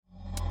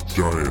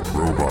Giant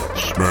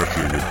robots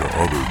smashing into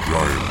other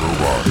giant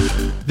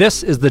robots.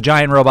 This is the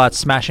Giant Robots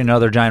Smashing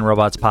Other Giant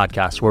Robots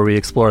podcast, where we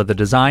explore the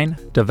design,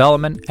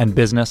 development, and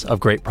business of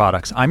great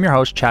products. I'm your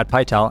host, Chad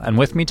Pytel, and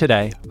with me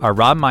today are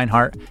Rob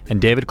Meinhardt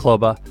and David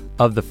Kloba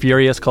of the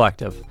Furious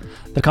Collective,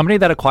 the company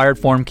that acquired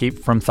FormKeep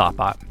from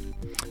Thoughtbot.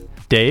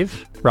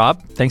 Dave,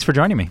 Rob, thanks for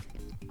joining me.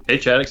 Hey,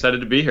 Chad, excited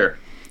to be here.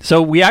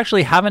 So we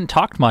actually haven't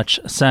talked much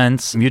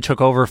since you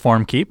took over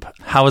FormKeep.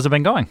 How has it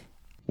been going?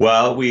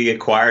 Well, we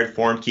acquired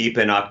FormKeep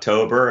in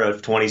October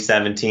of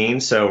 2017,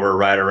 so we're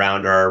right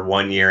around our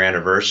 1-year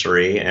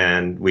anniversary,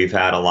 and we've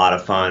had a lot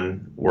of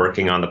fun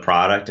working on the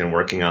product and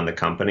working on the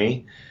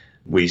company.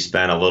 We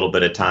spent a little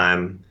bit of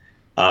time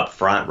up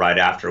front right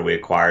after we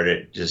acquired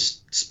it,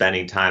 just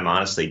spending time,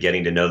 honestly,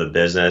 getting to know the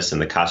business and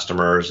the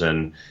customers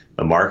and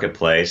the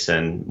marketplace,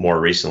 and more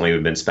recently,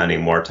 we've been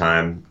spending more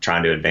time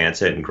trying to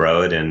advance it and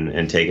grow it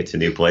and take it to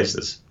new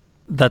places.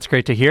 That's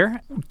great to hear.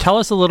 Tell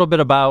us a little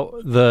bit about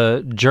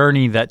the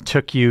journey that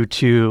took you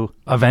to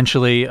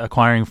eventually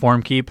acquiring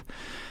FormKeep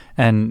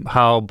and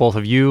how both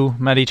of you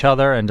met each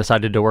other and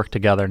decided to work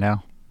together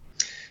now.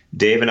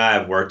 Dave and I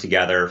have worked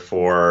together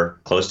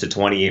for close to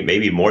 20,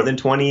 maybe more than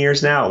 20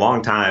 years now, a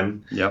long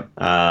time. Yep.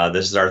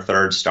 This is our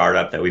third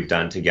startup that we've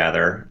done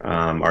together.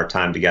 Our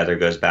time together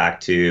goes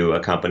back to a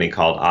company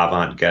called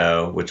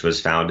AvantGo, which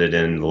was founded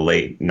in the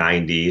late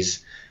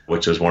 90s.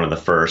 Which was one of the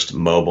first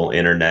mobile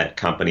internet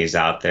companies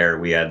out there.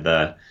 We had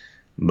the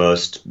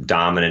most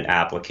dominant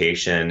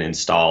application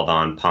installed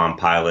on Palm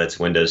Pilots,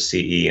 Windows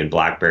CE, and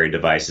BlackBerry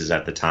devices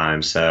at the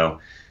time. So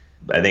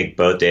I think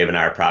both Dave and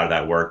I are proud of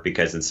that work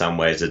because in some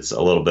ways it's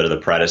a little bit of the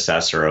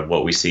predecessor of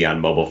what we see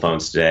on mobile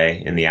phones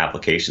today in the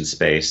application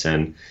space.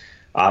 And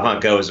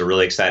AvantGo is a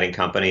really exciting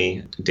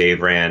company.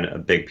 Dave ran a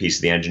big piece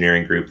of the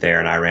engineering group there,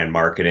 and I ran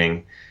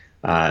marketing.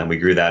 And we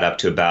grew that up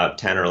to about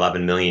 10 or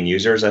 11 million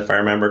users, if I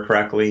remember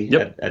correctly,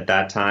 at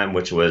that time,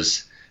 which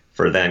was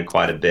for then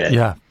quite a bit.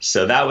 Yeah.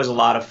 So that was a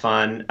lot of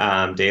fun.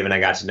 Dave and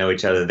I got to know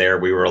each other there.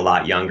 We were a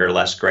lot younger,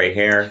 less gray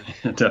hair.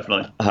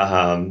 Definitely.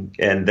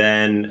 And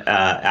then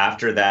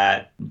after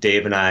that,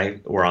 Dave and I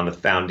were on the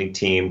founding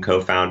team,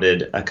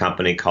 co-founded a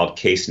company called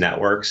Case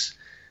Networks,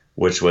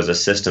 which was a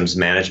systems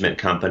management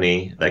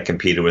company that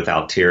competed with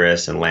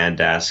Altiris and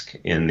Landesk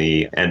in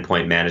the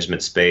endpoint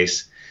management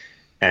space.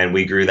 And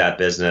we grew that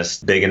business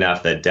big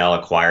enough that Dell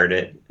acquired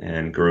it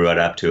and grew it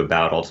up to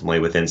about, ultimately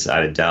with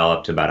inside of Dell,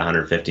 up to about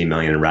 150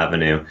 million in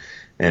revenue.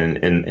 And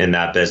in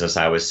that business,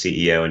 I was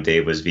CEO and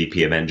Dave was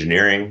VP of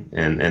engineering.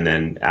 And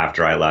then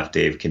after I left,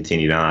 Dave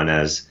continued on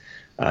as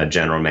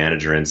general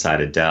manager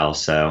inside of Dell.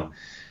 So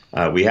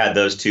we had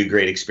those two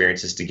great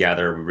experiences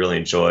together. We really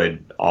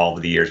enjoyed all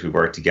of the years we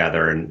worked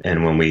together.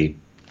 And when we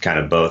kind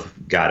of both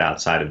got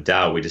outside of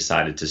Dell, we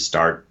decided to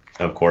start,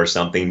 of course,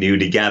 something new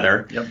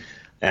together. Yep.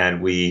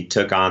 And we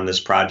took on this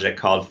project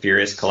called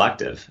Furious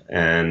Collective.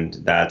 And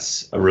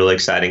that's a really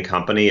exciting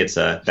company. It's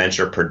a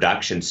venture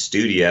production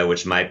studio,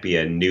 which might be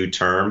a new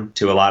term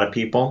to a lot of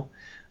people.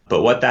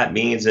 But what that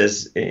means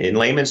is, in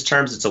layman's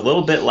terms, it's a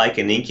little bit like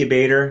an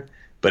incubator,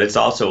 but it's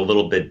also a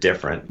little bit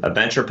different. A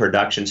venture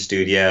production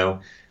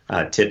studio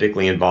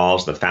typically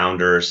involves the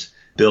founders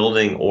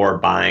building or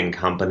buying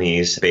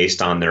companies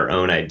based on their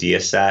own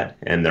idea set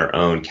and their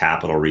own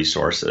capital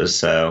resources.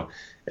 So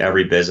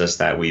every business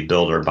that we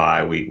build or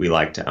buy, we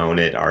like to own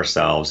it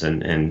ourselves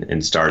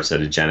and starts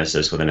at a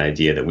genesis with an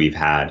idea that we've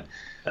had.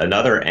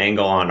 Another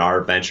angle on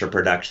our venture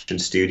production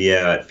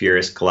studio at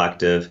Furious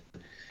Collective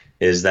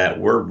is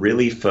that we're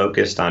really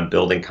focused on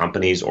building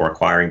companies or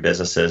acquiring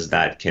businesses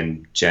that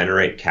can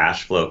generate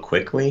cash flow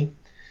quickly.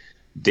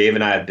 Dave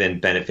and I have been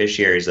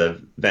beneficiaries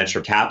of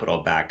venture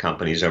capital-backed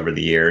companies over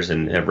the years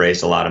and have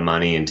raised a lot of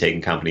money and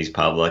taken companies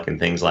public and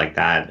things like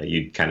that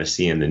you kind of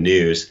see in the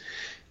news.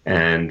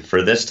 And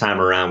for this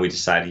time around, we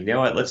decided, you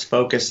know what, let's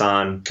focus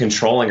on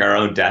controlling our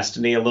own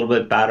destiny a little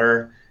bit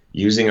better,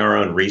 using our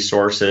own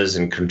resources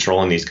and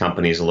controlling these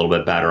companies a little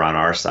bit better on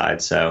our side.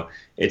 So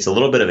it's a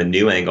little bit of a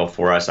new angle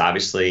for us.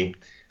 Obviously,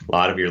 a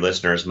lot of your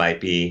listeners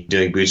might be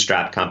doing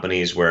bootstrap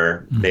companies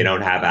where they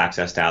don't have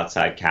access to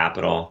outside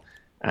capital.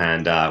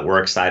 And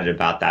we're excited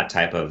about that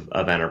type of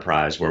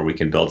enterprise where we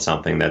can build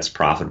something that's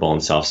profitable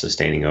and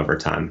self-sustaining over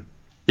time.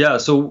 Yeah,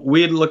 so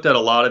we had looked at a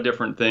lot of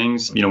different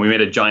things. We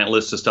made a giant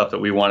list of stuff that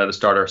we wanted to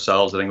start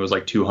ourselves. I think it was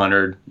like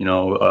 200,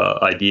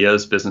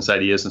 ideas, business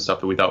ideas and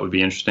stuff that we thought would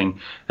be interesting.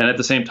 And at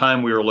the same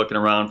time, we were looking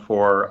around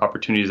for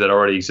opportunities that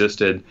already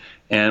existed.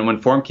 And when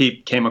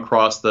FormKeep came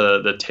across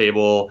the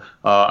table,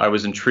 I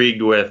was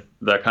intrigued with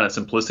the kind of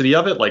simplicity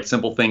of it, like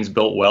simple things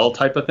built well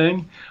type of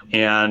thing.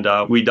 And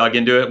we dug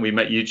into it and we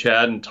met you,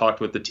 Chad, and talked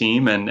with the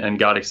team and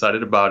got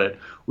excited about it.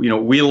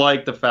 We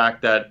like the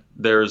fact that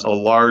there's a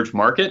large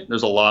market.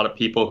 There's a lot of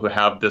people who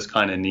have this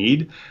kind of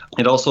need.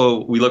 And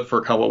also we look for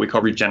kind of what we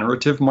call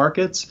regenerative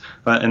markets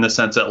in the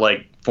sense that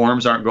like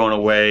forms aren't going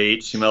away,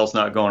 HTML's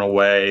not going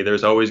away.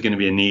 There's always going to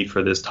be a need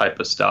for this type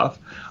of stuff.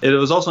 It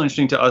was also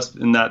interesting to us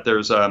in that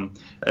there's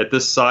at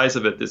this size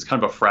of it, it's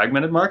kind of a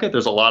fragmented market.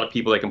 There's a lot of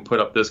people that can put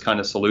up this kind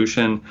of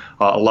solution,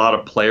 a lot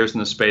of players in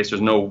the space.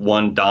 There's no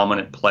one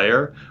dominant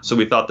player. So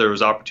we thought there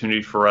was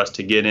opportunity for us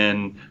to get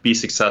in, be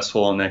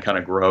successful, and then kind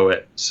of grow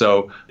it.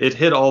 So it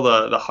hit all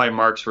the high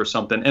marks for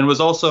something, and was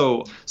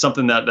also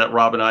something that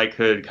Rob and I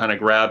could kind of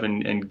grab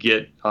and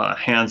get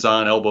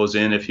hands-on, elbows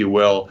in, if you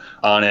will,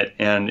 on it.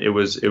 And it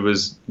was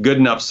good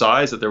enough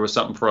size that there was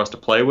something for us to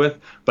play with,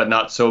 but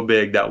not so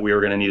big that we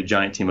were going to need a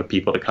giant team of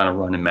people to kind of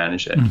run and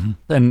manage it. Mm-hmm.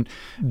 And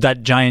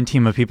that giant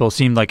team of people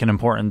seemed like an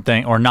important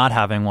thing, or not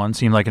having one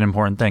seemed like an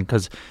important thing,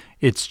 because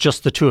it's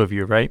just the two of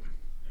you, right?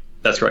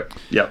 That's right.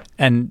 Yeah.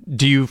 And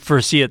do you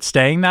foresee it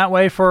staying that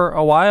way for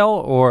a while,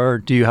 or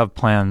do you have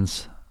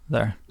plans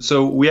there?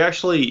 So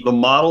the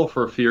model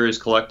for Furious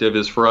Collective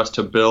is for us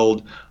to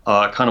build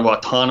kind of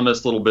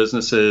autonomous little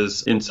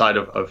businesses inside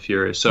of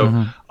Furious.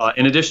 So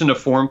in addition to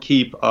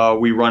FormKeep,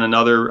 we run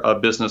another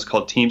business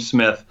called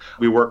Teamsmith.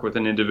 We work with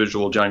an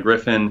individual, John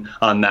Griffin,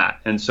 on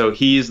that. And so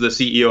he's the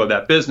CEO of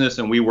that business,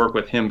 and we work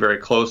with him very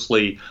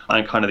closely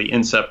on kind of the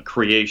incept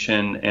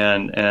creation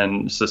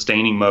and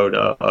sustaining mode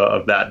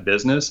of that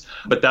business.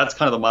 But that's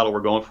kind of the model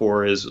we're going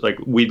for, is like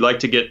we'd like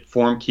to get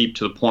FormKeep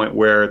to the point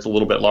where it's a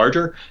little bit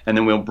larger, and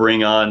then we'll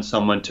bring on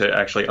someone to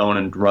actually own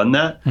and run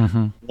that.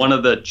 One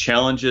of the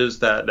challenges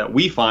that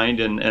we find,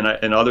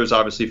 and others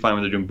obviously find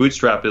when they're doing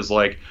Bootstrap, is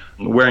like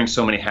wearing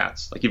so many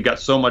hats. Like you've got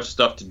so much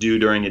stuff to do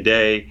during a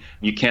day,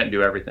 you can't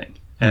do everything.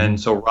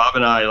 And so Rob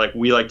and I,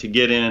 we like to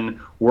get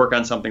in, work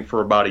on something for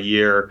about a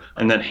year,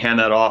 and then hand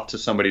that off to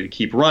somebody to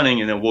keep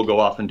running, and then we'll go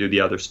off and do the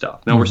other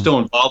stuff. Now, we're still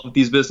involved with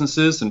these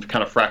businesses and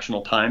kind of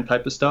fractional time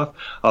type of stuff,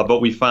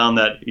 but we found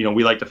that,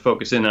 we like to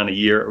focus in on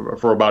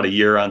about a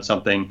year on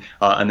something,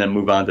 and then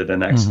move on to the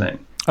next thing.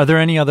 Are there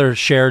any other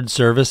shared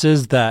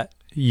services that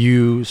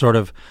you sort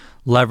of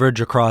leverage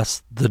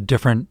across the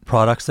different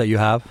products that you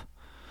have?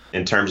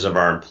 In terms of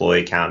our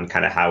employee count and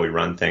kind of how we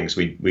run things,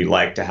 we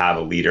like to have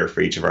a leader for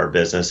each of our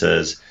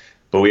businesses.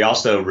 But we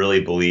also really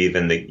believe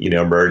in the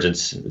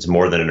emergence. It's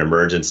more than an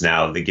emergence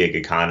now of the gig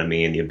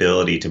economy and the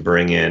ability to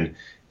bring in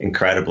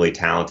incredibly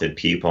talented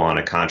people on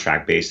a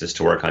contract basis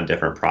to work on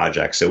different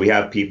projects. So we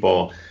have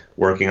people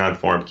working on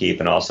FormKeep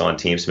and also on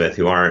Teamsmith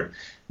who aren't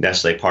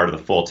necessarily part of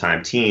the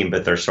full-time team,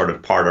 but they're sort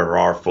of part of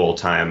our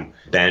full-time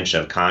bench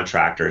of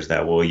contractors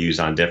that we'll use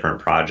on different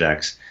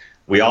projects.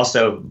 We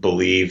also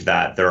believe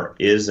that there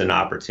is an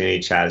opportunity,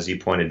 Chad, as you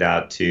pointed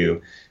out,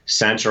 to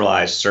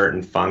centralize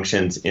certain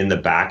functions in the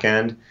back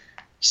end.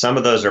 Some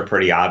of those are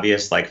pretty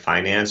obvious, like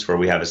finance, where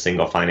we have a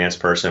single finance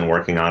person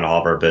working on all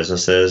of our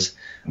businesses.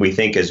 We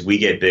think as we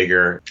get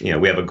bigger, we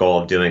have a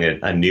goal of doing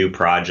a new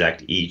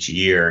project each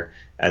year.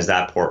 As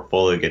that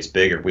portfolio gets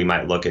bigger, we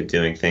might look at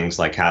doing things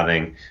like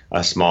having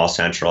a small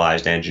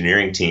centralized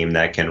engineering team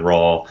that can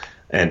roll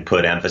and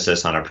put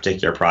emphasis on a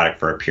particular product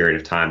for a period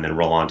of time, then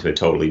roll on to a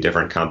totally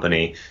different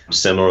company.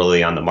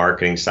 Similarly, on the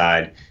marketing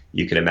side,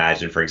 you could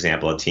imagine, for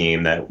example, a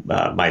team that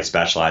might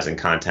specialize in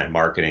content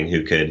marketing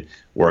who could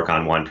work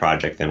on one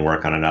project, then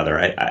work on another.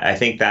 I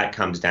think that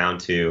comes down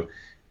to,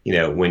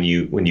 when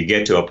you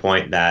get to a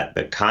point that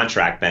the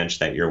contract bench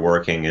that you're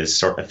working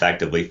is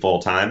effectively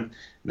full-time,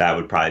 that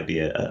would probably be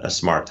a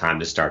smart time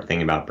to start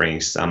thinking about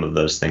bringing some of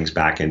those things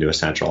back into a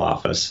central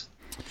office.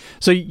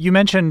 So you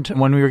mentioned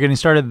when we were getting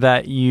started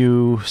that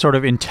you sort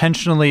of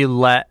intentionally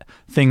let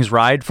things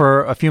ride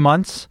for a few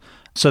months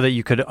so that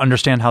you could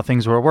understand how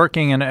things were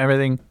working and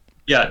everything.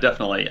 Yeah,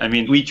 definitely. I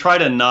mean, we try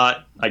to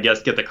not,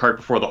 get the cart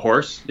before the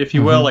horse, if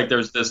you will. Like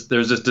there's this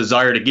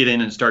desire to get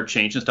in and start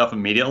changing stuff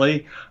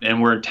immediately.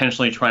 And we're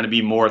intentionally trying to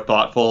be more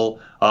thoughtful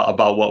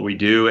about what we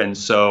do. And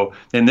so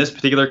in this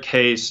particular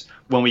case,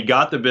 when we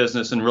got the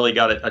business and really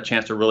got a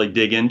chance to really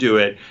dig into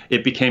it,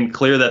 it became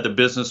clear that the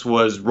business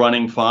was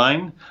running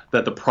fine,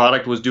 that the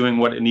product was doing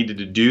what it needed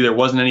to do. There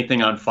wasn't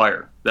anything on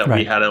fire that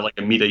we had to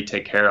immediately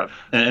take care of.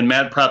 And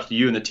mad props to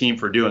you and the team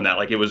for doing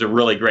that. It was a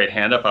really great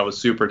handoff. I was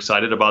super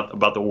excited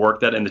about the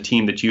work and the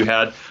team that you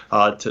had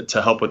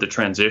to help with the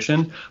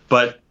transition.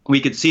 But we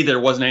could see there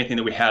wasn't anything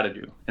that we had to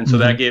do. And so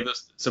that gave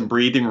us some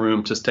breathing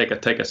room to take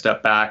a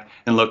step back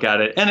and look at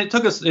it. And it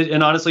took us,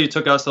 honestly, it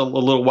took us a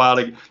little while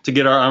to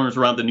get our arms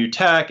around the new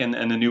tech and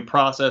the new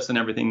process and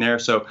everything there.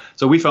 So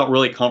we felt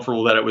really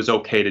comfortable that it was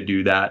okay to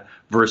do that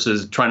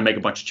versus trying to make a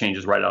bunch of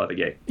changes right out of the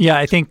gate. Yeah,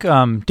 I think,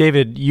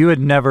 David, you had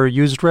never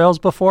used Rails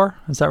before.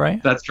 Is that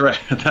right? That's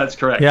correct. That's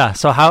correct. Yeah.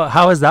 So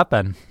how has that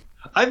been?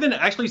 I've been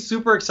actually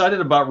super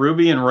excited about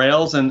Ruby and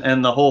Rails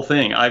and the whole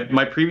thing.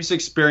 My previous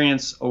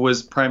experience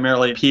was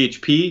primarily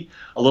PHP,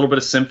 a little bit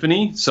of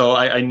Symfony. So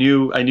I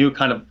knew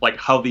kind of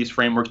how these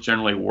frameworks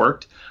generally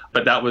worked,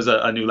 but that was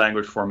a new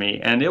language for me.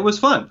 And it was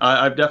fun.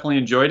 I've definitely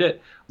enjoyed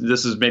it.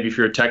 This is maybe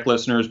for your tech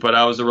listeners, but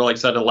I was really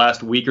excited the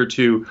last week or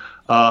two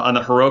on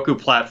the Heroku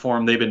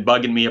platform. They've been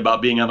bugging me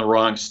about being on the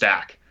wrong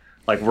stack.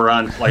 We're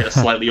on a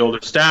slightly older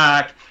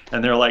stack.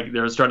 And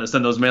they're starting to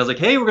send those mails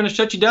hey, we're going to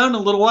shut you down in a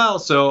little while.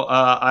 So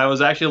I was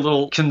actually a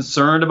little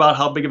concerned about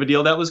how big of a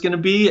deal that was going to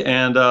be.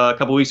 And a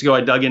couple of weeks ago, I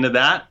dug into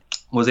that.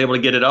 was able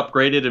to get it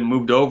upgraded and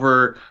moved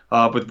over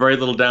with very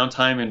little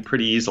downtime and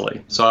pretty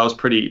easily. So I was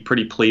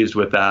pretty pleased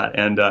with that.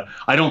 And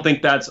I don't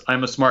think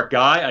I'm a smart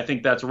guy. I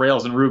think that's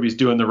Rails and Ruby's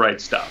doing the right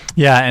stuff.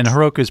 Yeah, and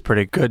Heroku's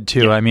pretty good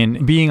too. Yeah. I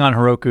mean, being on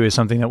Heroku is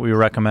something that we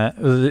recommend.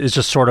 It's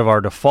just sort of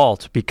our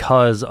default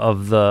because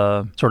of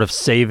the sort of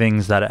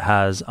savings that it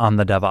has on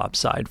the DevOps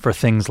side for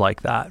things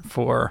like that.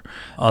 For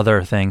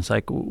other things,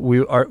 like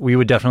we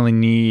would definitely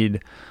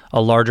need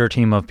a larger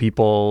team of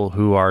people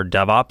who are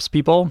DevOps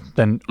people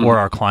than or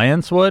our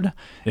clients would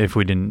if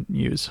we didn't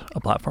use a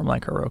platform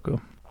like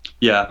Heroku.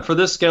 Yeah, for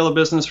this scale of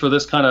business, for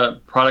this kind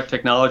of product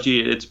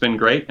technology, it's been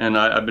great, and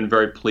I've been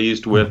very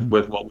pleased with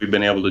what we've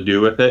been able to do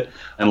with it.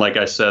 And like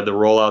I said, the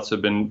rollouts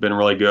have been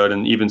really good,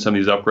 and even some of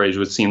these upgrades,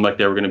 which seemed like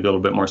they were going to be a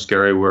little bit more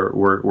scary,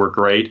 were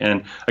great.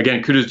 And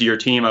again, kudos to your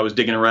team. I was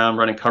digging around,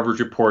 running coverage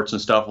reports and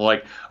stuff. I'm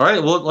like, all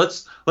right, well,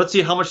 let's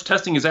see how much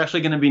testing is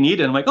actually going to be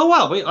needed. I'm like, oh,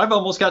 wow, wait, I've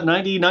almost got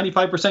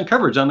 95%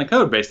 coverage on the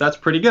code base. That's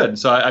pretty good.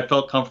 So I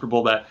felt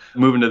comfortable that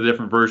moving to the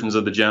different versions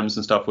of the gems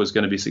and stuff was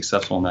going to be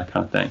successful in that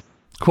kind of thing.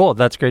 Cool.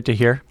 That's great to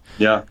hear.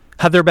 Yeah.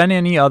 Have there been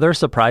any other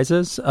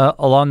surprises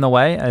along the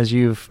way as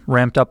you've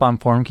ramped up on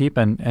FormKeep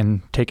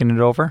and taken it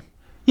over?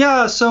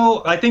 Yeah,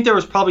 so I think there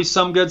was probably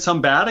some good,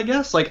 some bad, I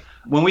guess. Like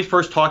when we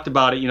first talked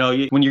about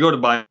it, when you go to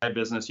buy a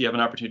business, you have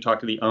an opportunity to talk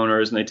to the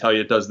owners and they tell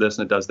you it does this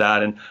and it does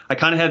that. And I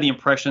kind of had the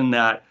impression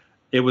that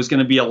it was going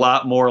to be a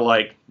lot more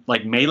like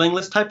mailing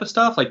list type of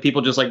stuff. Like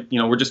people just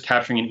we're just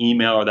capturing an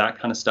email or that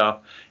kind of stuff.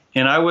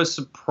 And I was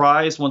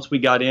surprised once we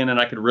got in and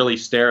I could really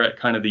stare at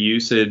kind of the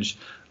usage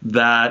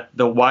that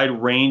the wide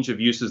range of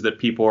uses that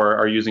people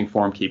are using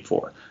FormKeep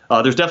for.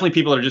 There's definitely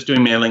people that are just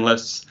doing mailing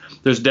lists.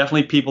 There's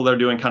definitely people that are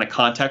doing kind of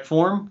contact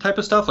form type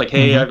of stuff, like,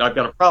 hey, I've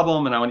got a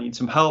problem and I need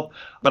some help.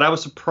 But I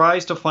was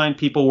surprised to find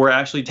people were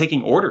actually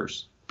taking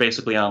orders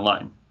basically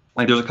online.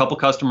 Like there's a couple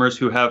customers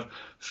who have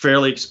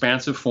fairly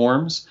expansive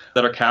forms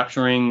that are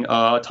capturing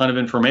a ton of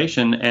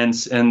information and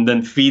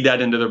then feed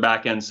that into their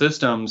back-end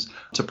systems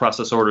to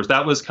process orders.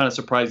 That was kind of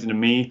surprising to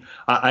me.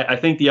 I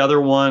think the other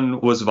one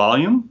was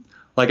volume.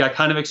 Like I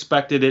kind of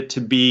expected it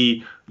to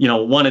be,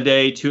 one a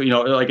day, two,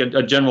 like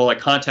a general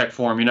contact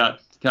form. You're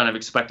not kind of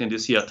expecting to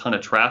see a ton of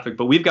traffic,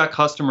 but we've got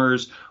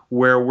customers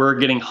where we're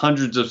getting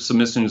hundreds of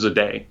submissions a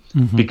day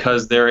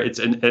because it's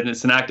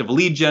an active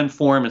lead gen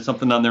form. It's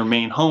something on their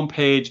main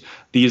homepage.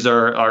 These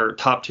are our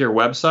top tier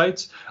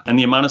websites, and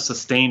the amount of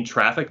sustained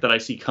traffic that I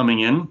see coming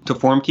in to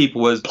FormKeep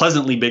was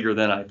pleasantly bigger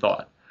than I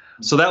thought.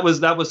 So that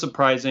was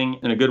surprising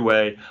in a good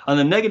way. On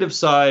the negative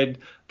side,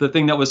 the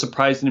thing that was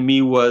surprising to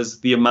me was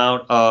the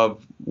amount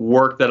of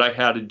work that I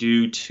had to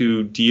do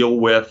to deal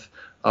with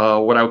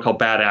what I would call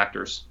bad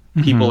actors,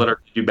 people that are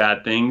going to do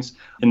bad things.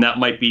 And that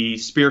might be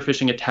spear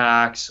phishing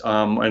attacks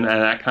and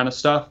that kind of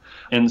stuff.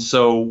 And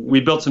so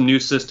we built some new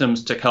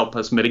systems to help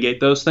us mitigate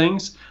those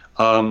things.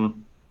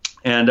 And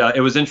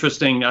it was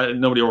interesting.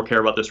 Nobody will care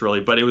about this really,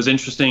 but it was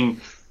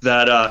interesting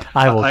that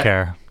I will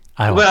care.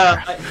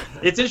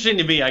 It's interesting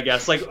to me, I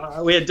guess. Like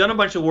we had done a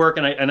bunch of work,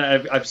 and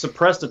I've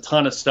suppressed a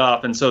ton of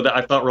stuff, and so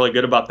I felt really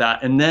good about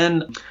that. And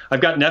then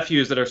I've got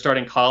nephews that are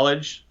starting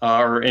college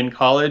or in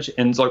college,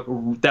 and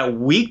so that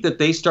week that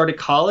they started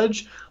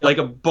college, like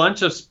a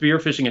bunch of spear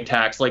phishing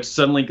attacks,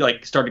 suddenly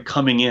started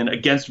coming in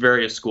against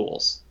various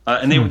schools,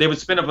 and they would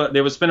spin up a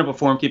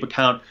FormKeep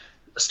account,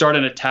 start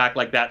an attack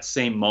like that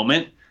same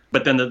moment,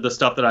 but then the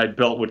stuff that I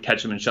built would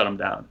catch them and shut them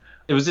down.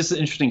 It was just an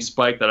interesting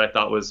spike that I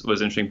thought was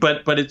interesting.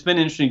 But it's been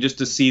interesting just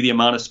to see the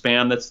amount of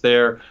spam that's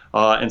there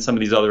and some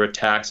of these other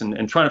attacks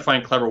and trying to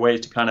find clever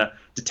ways to kind of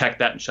detect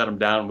that and shut them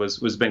down was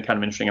been kind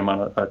of interesting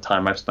amount of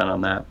time I've spent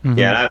on that.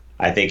 Yeah,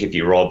 I think if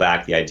you roll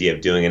back the idea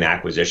of doing an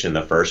acquisition in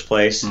the first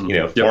place,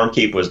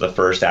 FormKeep was the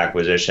first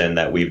acquisition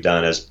that we've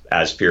done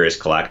as Furious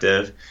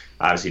Collective.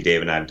 Obviously,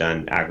 Dave and I have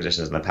done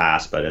acquisitions in the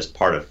past, but as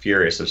part of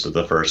Furious, this was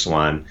the first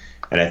one.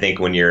 And I think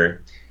when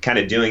you're kind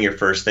of doing your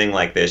first thing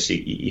like this,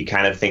 you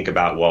kind of think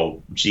about,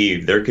 well, gee,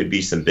 there could be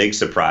some big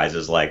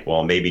surprises like,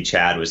 well, maybe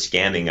Chad was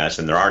scamming us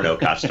and there are no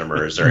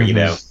customers or,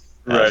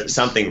 right.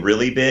 Something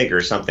really big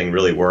or something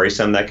really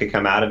worrisome that could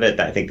come out of it.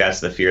 I think that's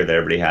the fear that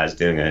everybody has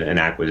doing an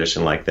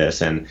acquisition like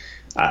this. And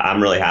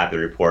I'm really happy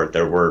to report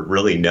there were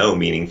really no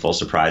meaningful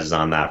surprises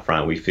on that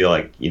front. We feel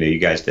like, you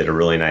guys did a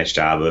really nice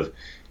job of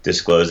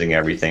disclosing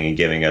everything and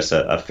giving us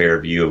a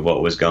fair view of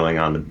what was going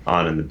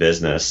on in the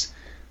business.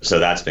 So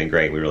that's been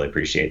great. We really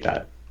appreciate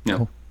that. Yeah.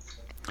 Cool.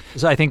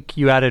 So I think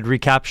you added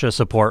reCAPTCHA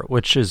support,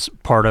 which is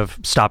part of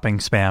stopping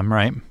spam,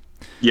 right?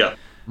 Yeah.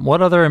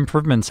 What other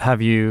improvements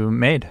have you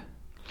made?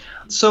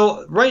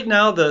 So right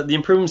now, the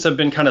improvements have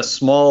been kind of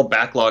small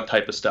backlog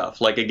type of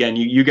stuff. Like, again,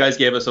 you guys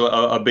gave us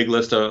a big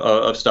list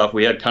of stuff.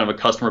 We had kind of a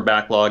customer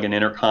backlog and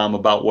intercom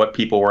about what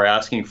people were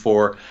asking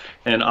for.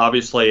 And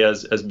obviously,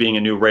 as being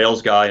a new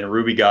Rails guy and a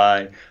Ruby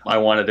guy, I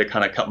wanted to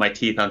kind of cut my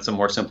teeth on some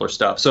more simpler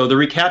stuff. So the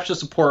reCAPTCHA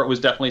support was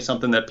definitely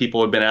something that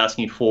people have been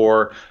asking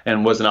for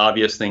and was an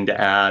obvious thing to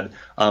add.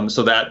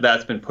 So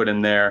that's been put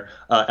in there.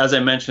 As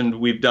I mentioned,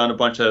 we've done a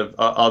bunch of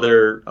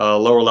other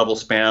lower level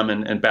spam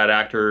and bad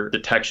actor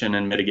detection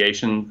and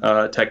mitigation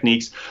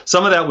techniques.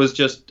 Some of that was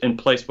just in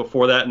place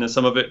before that, and then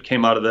some of it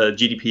came out of the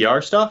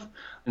GDPR stuff.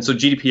 And so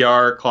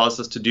GDPR caused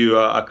us to do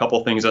a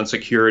couple things on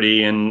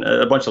security and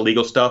a bunch of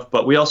legal stuff,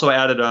 but we also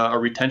added a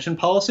retention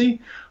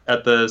policy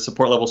at the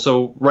support level.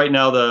 So right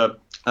now the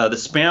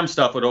spam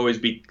stuff would always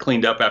be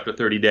cleaned up after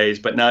 30 days,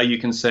 but now you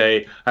can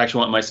say, I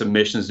actually want my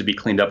submissions to be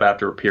cleaned up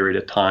after a period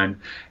of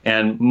time.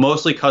 And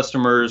mostly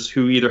customers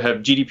who either have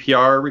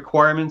GDPR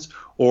requirements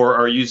or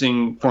are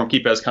using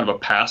FormKeep as kind of a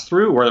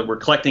pass-through, where we're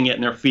collecting it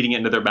and they're feeding it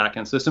into their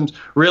backend systems.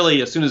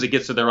 Really, as soon as it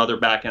gets to their other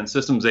backend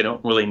systems, they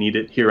don't really need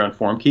it here on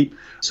FormKeep.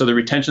 So the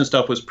retention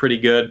stuff was pretty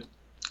good.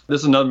 This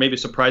is another maybe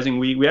surprising.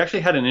 We actually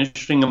had an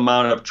interesting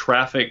amount of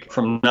traffic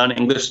from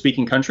non-English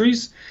speaking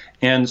countries.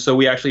 And so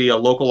we actually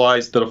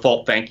localized the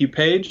default thank you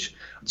page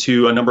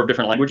to a number of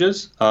different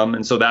languages.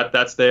 And so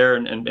that's there,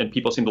 and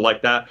people seem to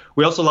like that.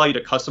 We also allow you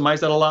to customize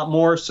that a lot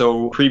more.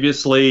 So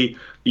previously,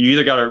 you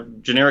either got a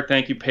generic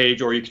thank you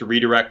page or you could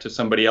redirect to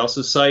somebody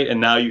else's site, and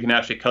now you can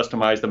actually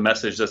customize the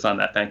message that's on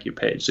that thank you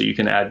page. So you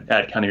can add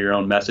kind of your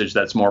own message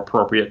that's more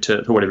appropriate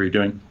to whatever you're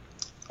doing.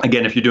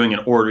 Again, if you're doing an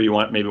order, you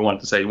want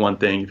to say one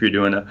thing. If you're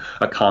doing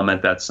a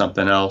comment, that's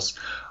something else.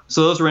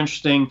 So those were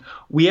interesting.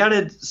 We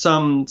added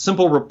some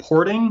simple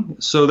reporting.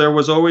 So there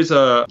was always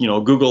a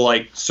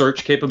Google-like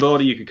search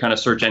capability. You could kind of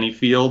search any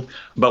field,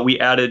 but we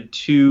added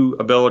two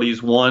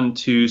abilities. One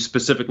to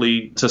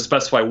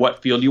specify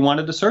what field you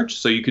wanted to search.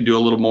 So you could do a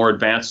little more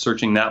advanced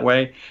searching that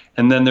way.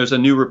 And then there's a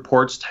new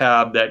reports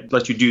tab that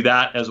lets you do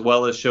that, as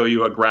well as show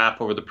you a graph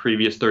over the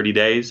previous 30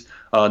 days,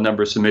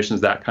 number of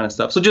submissions, that kind of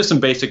stuff. So just some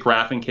basic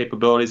graphing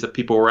capabilities that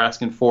people were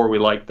asking for. We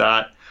like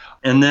that.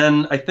 And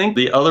then I think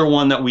the other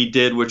one that we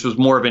did, which was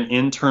more of an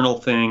internal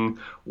thing,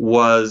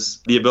 was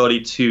the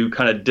ability to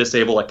kind of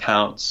disable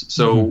accounts.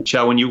 So,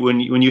 Chad, when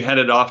you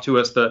handed it off to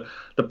us, the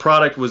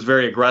product was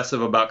very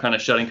aggressive about kind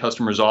of shutting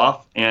customers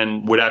off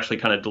and would actually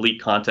kind of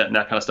delete content and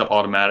that kind of stuff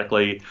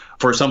automatically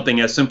for something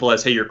as simple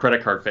as, hey, your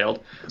credit card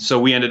failed. So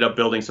we ended up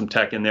building some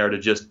tech in there to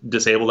just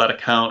disable that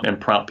account and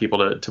prompt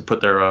people to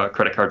put their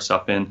credit card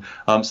stuff in.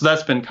 So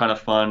that's been kind of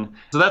fun.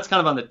 So that's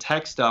kind of on the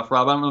tech stuff.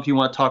 Rob, I don't know if you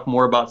want to talk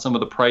more about some of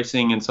the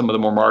pricing and some of the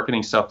more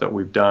marketing stuff that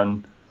we've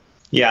done.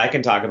 Yeah, I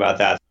can talk about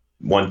that.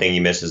 One thing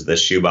you missed is the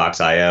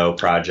Shoebox.io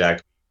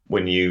project.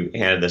 When you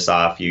handed this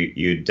off,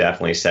 you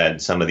definitely said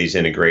some of these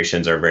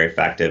integrations are very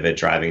effective at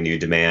driving new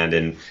demand.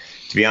 And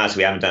to be honest,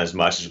 we haven't done as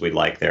much as we'd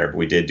like there. But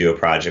we did do a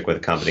project with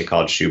a company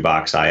called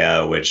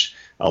Shoebox.io, which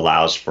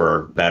allows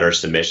for better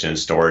submission and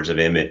storage of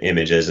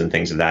images and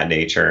things of that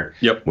nature,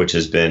 which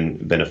has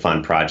been a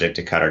fun project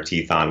to cut our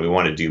teeth on. We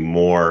want to do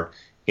more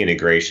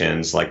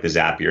integrations like the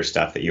Zapier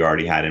stuff that you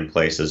already had in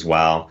place as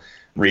well.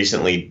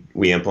 Recently,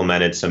 we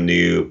implemented some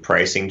new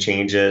pricing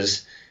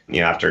changes,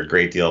 after a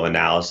great deal of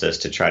analysis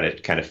to try to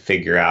kind of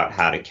figure out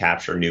how to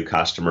capture new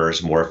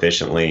customers more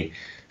efficiently.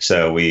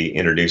 So we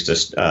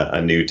introduced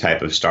a new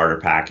type of starter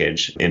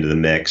package into the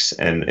mix,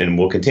 and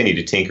we'll continue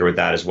to tinker with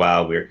that as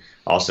well. We're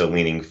also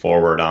leaning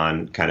forward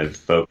on kind of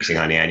focusing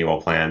on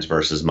annual plans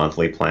versus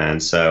monthly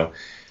plans. So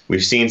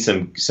we've seen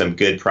some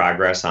good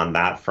progress on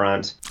that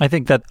front. I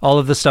think that all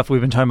of the stuff we've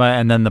been talking about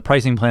and then the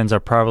pricing plans are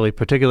probably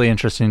particularly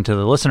interesting to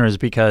the listeners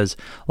because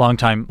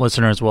longtime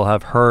listeners will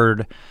have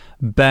heard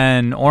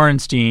Ben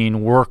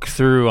Orenstein work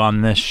through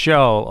on this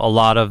show a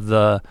lot of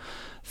the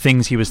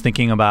things he was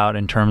thinking about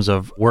in terms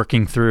of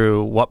working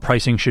through what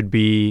pricing should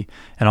be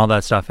and all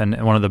that stuff.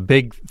 And one of the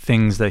big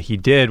things that he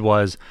did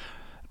was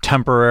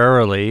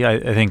temporarily, I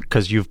think,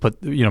 because you've put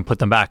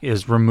them back,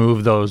 is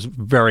remove those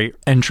very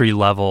entry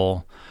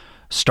level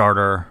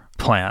starter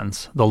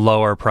plans, the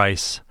lower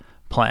price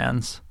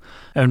plans.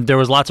 And there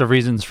was lots of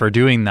reasons for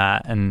doing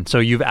that. And so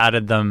you've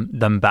added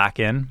them back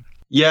in.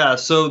 Yeah,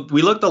 so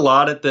we looked a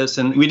lot at this,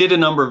 and we did a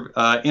number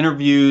of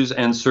interviews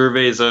and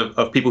surveys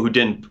of people who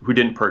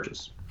didn't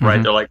purchase. Right?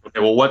 Mm-hmm. They're like, okay,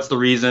 well, what's the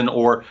reason?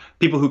 Or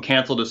people who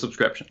canceled a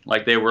subscription,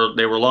 like they were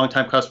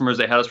longtime customers,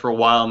 they had us for a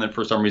while, and then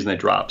for some reason they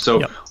dropped.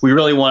 So we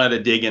really wanted to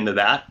dig into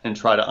that and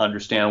try to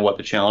understand what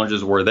the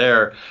challenges were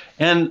there.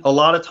 And a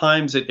lot of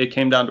times it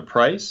came down to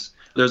price.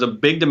 There's a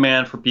big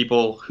demand for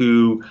people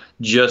who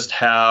just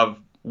have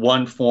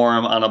one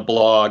form on a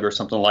blog or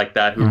something like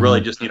that, who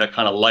really just need a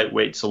kind of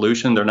lightweight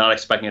solution. They're not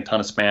expecting a ton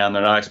of spam.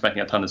 They're not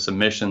expecting a ton of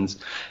submissions.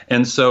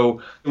 And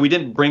so we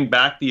didn't bring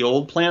back the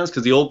old plans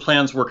because the old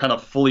plans were kind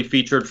of fully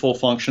featured, full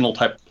functional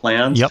type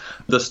plans. Yep.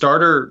 The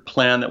starter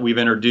plan that we've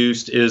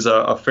introduced is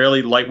a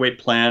fairly lightweight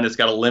plan. It's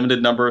got a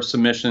limited number of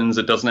submissions.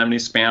 It doesn't have any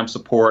spam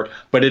support,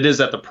 but it is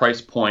at the price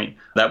point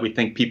that we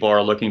think people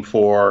are looking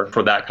for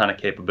that kind of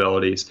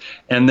capabilities.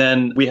 And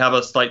then we have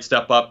a slight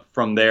step up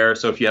from there.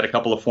 So if you had a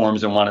couple of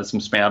forms and wanted some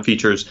spam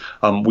features,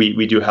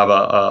 we do have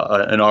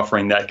an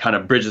offering that kind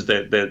of bridges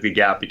the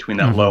gap between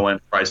that low end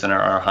price and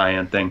our high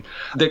end thing.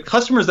 The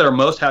customers that are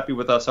most happy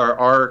with us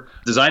are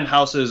design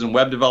houses and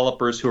web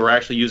developers who are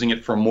actually using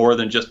it for more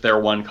than just their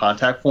one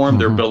contact form.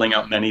 They're building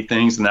out many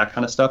things and that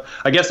kind of stuff.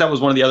 I guess that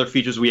was one of the other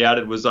features we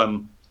added was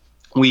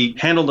we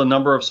handled a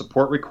number of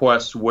support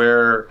requests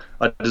where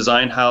a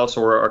design house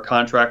or a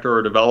contractor or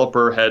a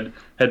developer had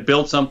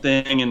built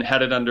something and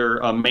had it under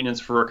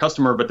maintenance for a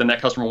customer, but then that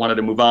customer wanted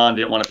to move on,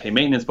 didn't want to pay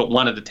maintenance, but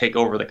wanted to take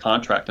over the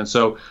contract. And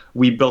so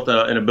we built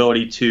an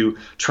ability to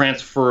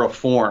transfer a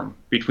form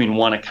between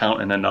one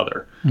account and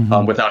another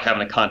without having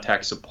to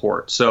contact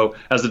support. So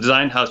as a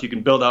design house, you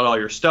can build out all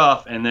your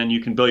stuff, and then you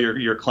can bill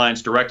your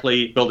clients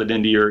directly, build it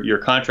into your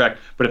contract.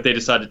 But if they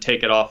decide to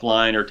take it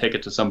offline or take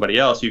it to somebody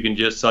else, you can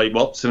just say,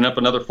 well, send up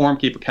another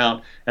FormKeep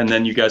account, and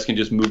then you guys can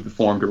just move the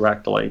form directly.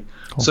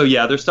 Cool. So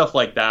yeah, there's stuff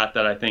like that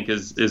I think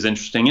is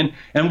interesting.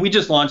 And we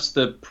just launched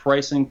the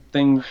pricing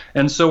thing.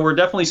 And so we're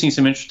definitely seeing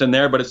some interest in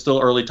there, but it's still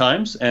early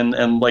times.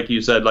 And like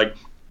you said, like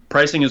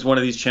pricing is one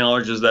of these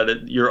challenges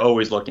that you're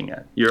always looking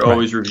at. You're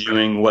always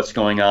reviewing what's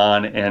going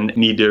on and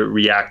need to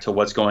react to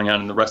what's going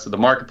on in the rest of the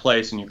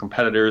marketplace and your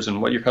competitors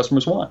and what your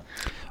customers want.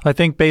 I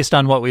think based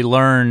on what we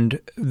learned,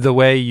 the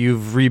way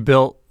you've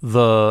rebuilt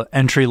the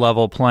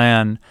entry-level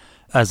plan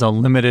as a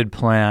limited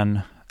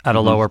plan at a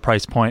lower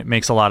price point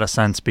makes a lot of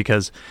sense,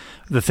 because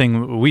the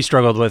thing we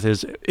struggled with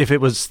is if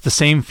it was the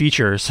same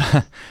features,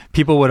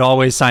 people would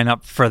always sign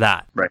up for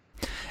that. Right.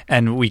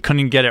 And we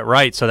couldn't get it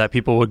right so that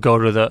people would go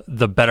to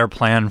the better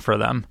plan for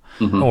them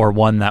or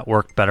one that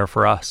worked better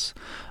for us.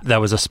 That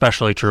was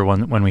especially true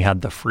when we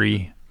had the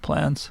free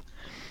plans.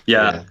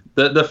 Yeah.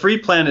 The free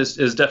plan is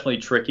definitely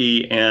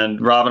tricky, and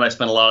Rob and I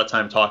spent a lot of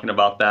time talking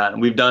about that.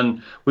 And we've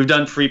done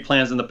free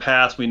plans in the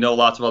past. We know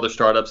lots of other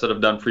startups that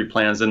have done free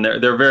plans, and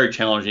they're very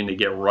challenging to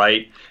get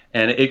right.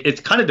 And it's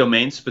kind of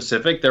domain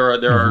specific. There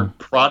are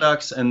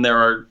products and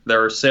there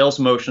are sales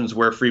motions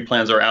where free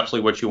plans are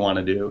absolutely what you want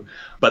to do,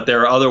 but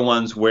there are other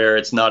ones where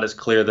it's not as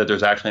clear that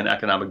there's actually an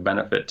economic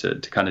benefit to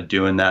kind of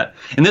doing that.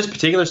 In this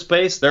particular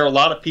space, there are a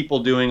lot of people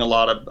doing a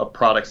lot of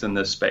products in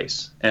this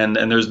space, and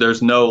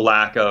there's no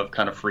lack of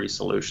kind of free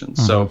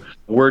solutions. So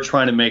we're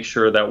trying to make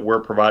sure that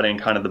we're providing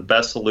kind of the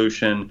best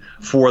solution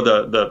for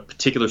the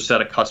particular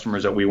set of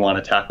customers that we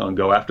want to tackle and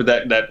go after,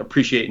 that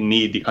appreciate and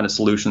need the kind of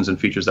solutions and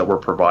features that we're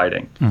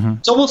providing.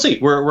 So we'll see.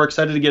 We're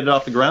excited to get it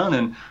off the ground,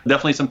 and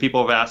definitely some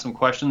people have asked some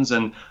questions,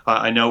 and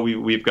I know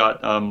we've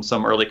got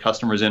some early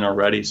customers in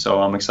already,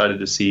 so I'm excited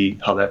to see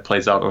how that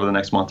plays out over the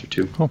next month or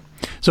two. Cool.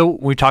 So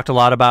we talked a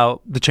lot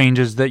about the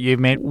changes that you've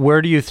made.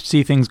 Where do you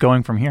see things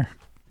going from here?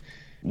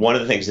 One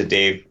of the things that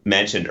Dave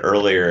mentioned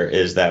earlier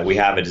is that we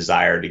have a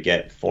desire to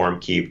get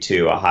FormKeep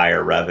to a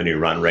higher revenue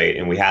run rate,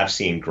 and we have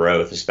seen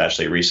growth,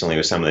 especially recently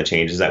with some of the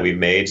changes that we've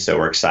made. So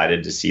we're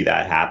excited to see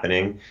that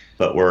happening.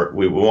 But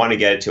we want to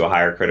get it to a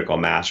higher critical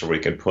mass where we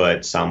could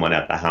put someone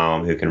at the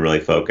helm who can really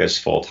focus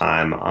full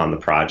time on the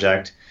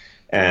project.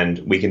 And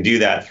we can do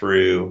that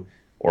through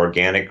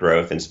organic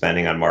growth and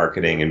spending on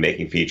marketing and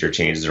making feature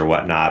changes or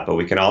whatnot. But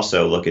we can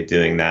also look at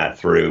doing that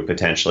through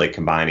potentially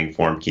combining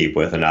FormKeep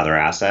with another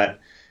asset.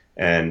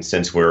 And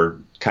since we're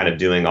kind of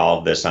doing all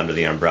of this under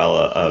the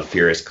umbrella of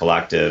Furious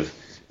Collective,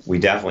 we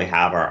definitely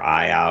have our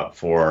eye out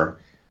for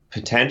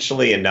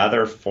potentially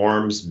another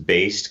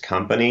forms-based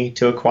company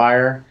to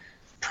acquire.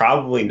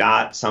 Probably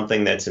not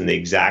something that's in the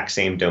exact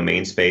same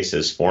domain space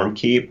as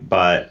FormKeep,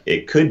 but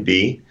it could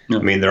be. I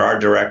mean, there are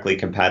directly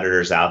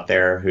competitors out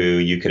there who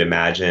you could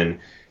imagine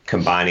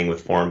combining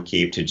with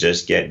FormKeep to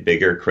just get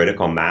bigger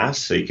critical mass.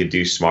 So you could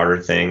do smarter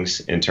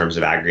things in terms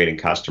of aggregating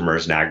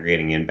customers and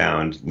aggregating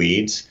inbound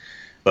leads.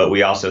 But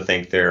we also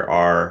think there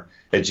are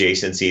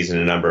adjacencies in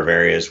a number of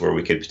areas where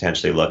we could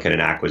potentially look at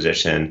an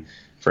acquisition.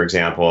 For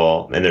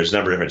example, and there's a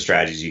number of different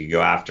strategies you could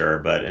go after,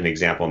 but an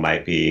example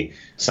might be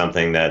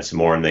something that's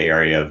more in the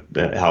area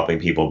of helping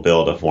people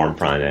build a form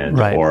front end,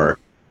 or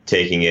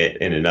taking it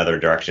in another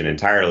direction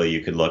entirely. You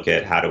could look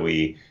at how do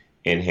we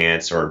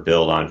enhance or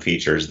build on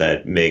features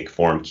that make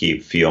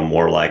FormKeep feel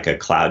more like a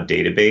cloud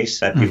database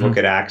that people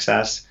could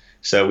access.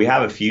 So we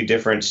have a few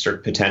different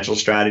potential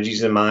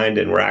strategies in mind,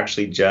 and we're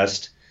actually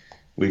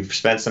we've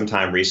spent some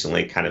time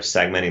recently kind of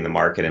segmenting the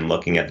market and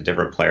looking at the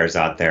different players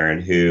out there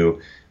and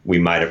who we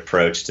might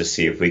approach to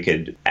see if we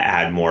could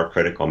add more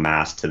critical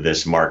mass to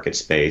this market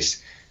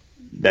space.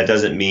 That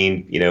doesn't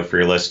mean, for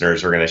your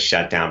listeners, we're going to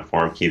shut down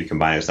FormKeep,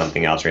 combine it with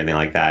something else or anything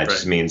like that. It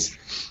just means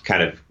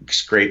kind of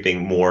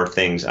scraping more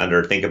things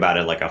under. Think about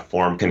it like a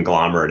form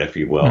conglomerate, if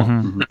you will,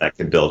 that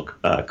could build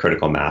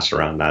critical mass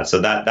around that. So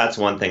that's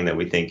one thing that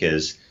we think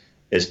is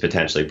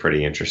potentially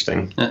pretty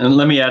interesting. And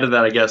let me add to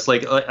that, I guess.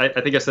 Like I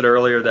think I said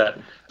earlier that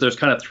there's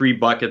kind of three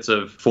buckets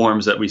of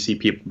forms that we see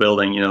people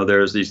building.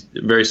 There's these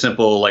very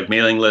simple like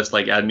mailing lists,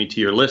 like add me to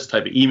your list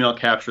type of email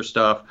capture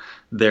stuff.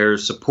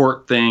 There's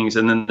support things,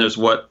 and then there's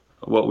what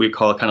we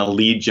call kind of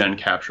lead gen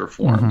capture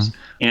forms.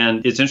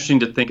 And it's interesting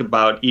to think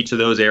about each of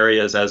those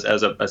areas as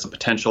a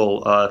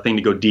potential thing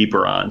to go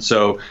deeper on.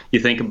 So you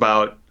think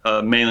about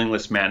mailing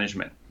list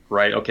management.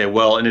 right? Okay,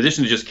 well, in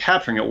addition to just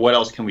capturing it, what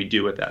else can we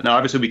do with that? Now,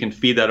 obviously, we can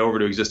feed that over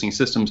to existing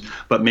systems,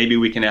 but maybe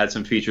we can add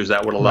some features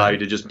that would allow you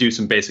to just do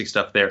some basic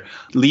stuff there.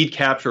 Lead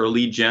capture or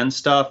lead gen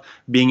stuff,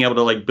 being able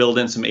to like build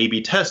in some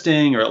A/B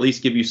testing or at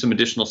least give you some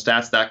additional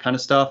stats, that kind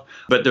of stuff.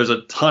 But there's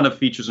a ton of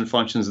features and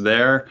functions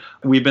there.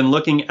 We've been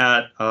looking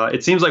at,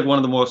 it seems like one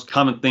of the most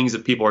common things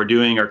that people are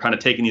doing are kind of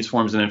taking these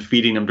forms and then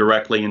feeding them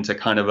directly into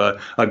kind of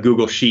a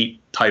Google Sheet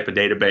type of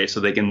database so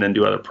they can then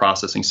do other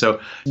processing. So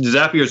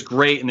Zapier is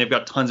great and they've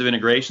got tons of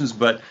integrations,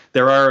 but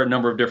there are a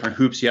number of different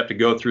hoops you have to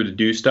go through to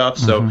do stuff.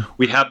 So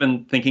we have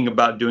been thinking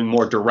about doing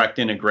more direct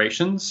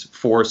integrations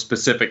for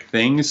specific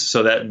things.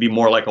 So that'd be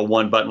more like a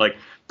one button, like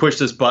push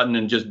this button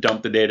and just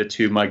dump the data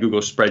to my Google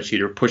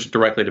spreadsheet or push it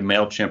directly to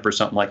MailChimp or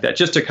something like that,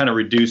 just to kind of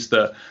reduce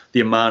the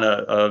amount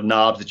of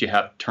knobs that you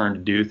have to turn to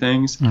do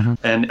things.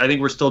 And I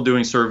think we're still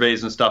doing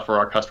surveys and stuff for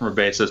our customer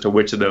base as to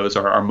which of those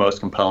are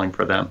most compelling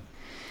for them.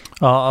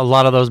 A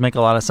lot of those make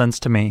a lot of sense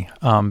to me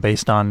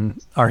based on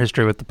our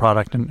history with the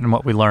product and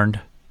what we learned.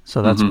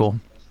 So that's cool.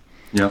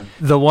 Yeah.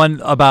 The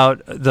one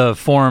about the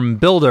form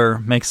builder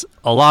makes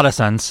a lot of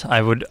sense.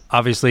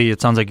 Obviously,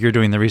 it sounds like you're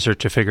doing the research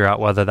to figure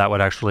out whether that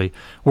would actually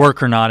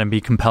work or not and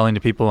be compelling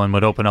to people and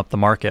would open up the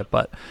market,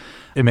 but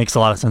it makes a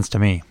lot of sense to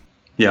me.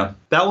 Yeah.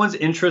 That one's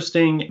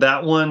interesting.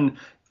 That one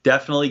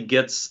definitely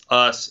gets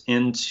us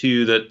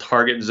into the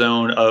target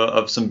zone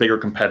of some bigger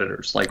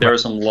competitors. Like there are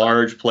some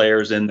large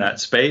players in that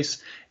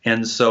space.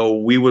 And so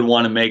we would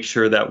want to make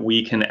sure that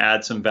we can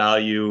add some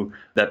value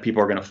that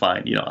people are going to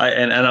find.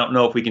 I don't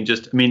know if we can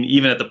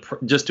even at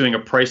just doing a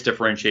price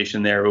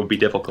differentiation there, it would be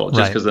difficult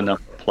just because of the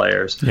number of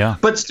players. Yeah.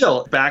 But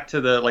still, back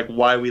to the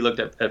why we looked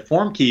at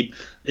FormKeep.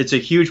 It's a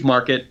huge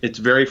market. It's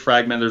very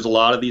fragmented. There's a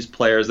lot of these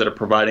players that are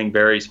providing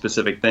very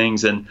specific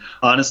things. And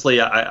honestly,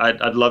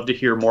 I'd love to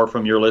hear more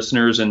from your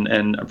listeners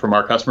and from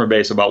our customer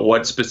base about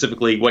what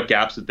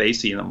gaps that they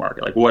see in the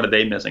market. Like, what are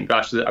they missing?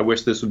 Gosh, I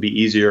wish this would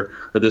be easier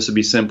or this would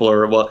be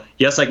simpler. Well,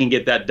 yes, I can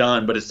get that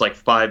done, but it's like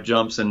 5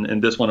 jumps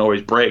and this one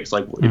always breaks.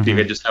 Like if you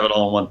could just have it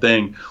all in one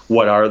thing,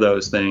 what are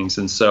those things?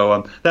 And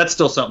so that's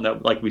still something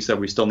that, like we said,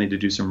 we still need to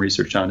do some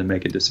research on to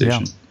make a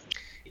decision.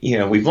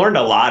 Yeah. We've learned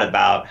a lot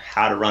about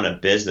how to run a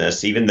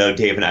business, even though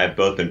Dave and I have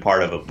both been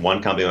part of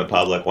one company went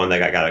public, one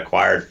that got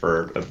acquired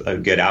for a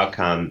good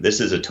outcome. This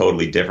is a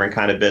totally different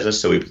kind of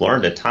business. So we've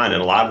learned a ton.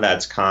 And a lot of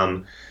that's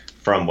come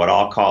from what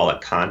I'll call a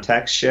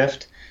context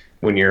shift.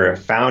 When you're a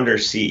founder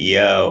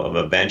CEO of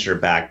a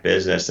venture-backed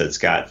business that's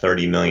got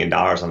 $30 million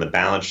on the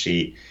balance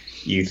sheet,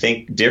 you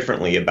think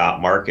differently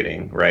about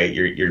marketing, right?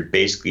 You're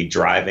basically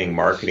driving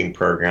marketing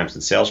programs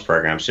and sales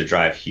programs to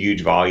drive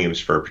huge volumes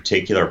for a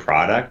particular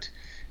product.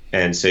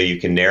 And so you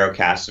can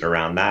narrowcast it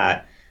around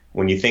that.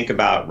 When you think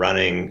about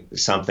running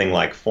something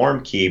like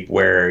FormKeep,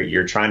 where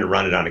you're trying to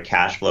run it on a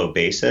cash flow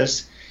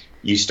basis,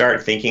 you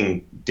start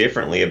thinking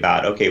differently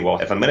about, okay, well,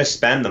 if I'm going to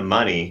spend the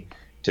money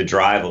to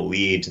drive a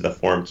lead to the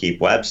FormKeep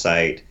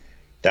website,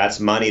 that's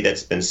money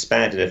that's been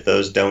spent. And if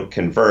those don't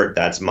convert,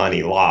 that's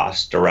money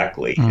lost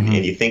directly. And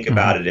you think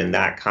about it in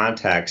that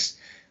context,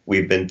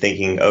 we've been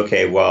thinking,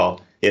 okay,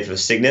 well, if a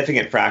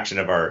significant fraction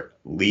of our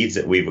leads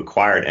that we've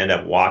acquired end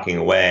up walking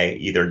away,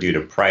 either due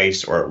to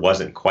price or it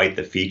wasn't quite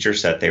the feature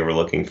set they were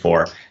looking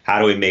for, how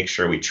do we make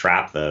sure we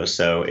trap those?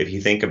 So if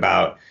you think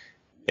about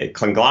it,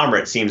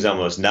 conglomerate seems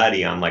almost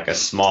nutty on like a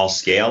small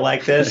scale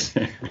like this,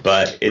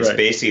 but it's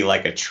basically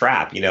like a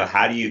trap.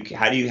 How do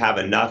you have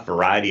enough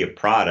variety of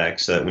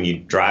products so that when you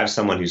drive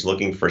someone who's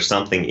looking for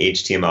something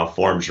HTML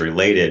forms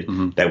related,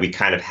 that we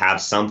kind of have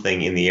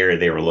something in the area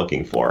they were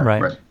looking for?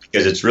 Right.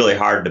 Because it's really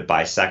hard to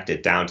bisect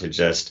it down to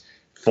just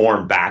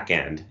form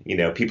backend.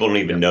 People don't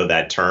even know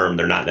that term.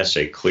 They're not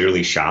necessarily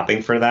clearly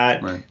shopping for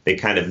that. Right. They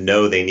kind of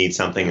know they need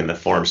something in the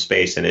form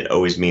space, and it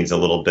always means a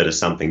little bit of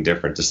something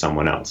different to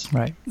someone else.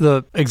 Right.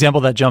 The example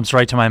that jumps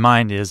right to my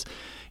mind is,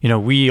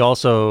 we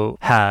also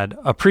had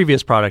a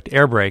previous product,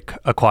 Airbrake,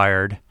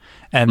 acquired,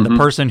 and the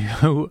person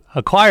who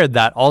acquired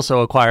that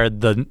also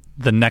acquired the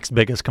next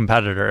biggest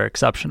competitor,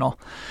 Exceptional.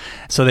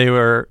 So they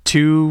were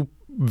two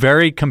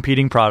very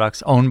competing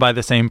products owned by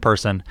the same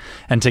person,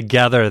 and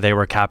together they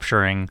were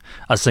capturing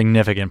a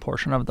significant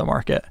portion of the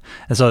market.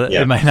 And so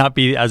it might not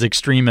be as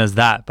extreme as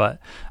that, but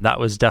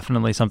that was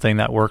definitely something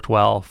that worked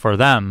well for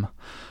them.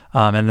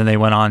 And then they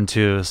went on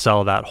to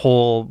sell that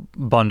whole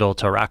bundle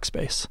to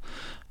Rackspace.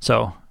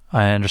 So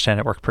I understand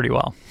it worked pretty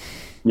well.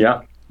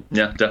 Yeah,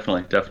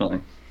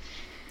 definitely.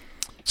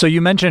 So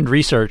you mentioned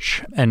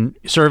research and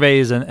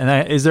surveys,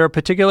 and is there a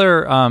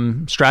particular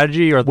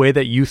strategy or way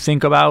that you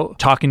think about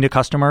talking to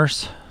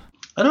customers?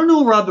 I don't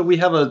know, Rob, that we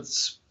have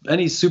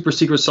any super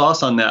secret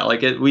sauce on that.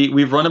 Like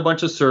we've run a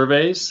bunch of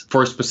surveys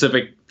for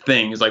specific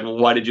things, like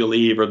why did you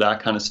leave or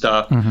that kind of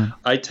stuff.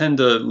 I tend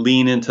to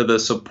lean into the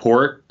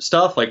support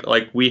stuff.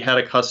 Like we had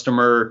a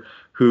customer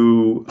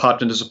who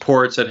popped into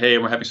support, said, hey,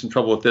 we're having some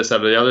trouble with this,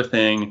 that, or the other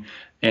thing.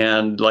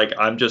 And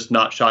I'm just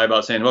not shy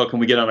about saying, well, can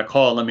we get on a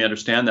call and let me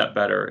understand that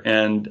better?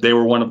 And they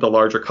were one of the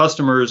larger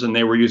customers, and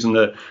they were using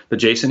the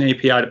JSON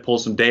API to pull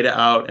some data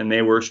out, and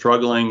they were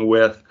struggling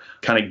with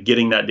kind of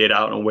getting that data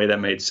out in a way that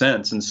made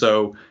sense. And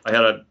so I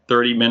had a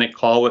 30-minute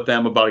call with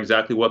them about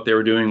exactly what they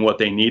were doing, what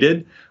they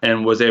needed,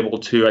 and was able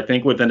to, I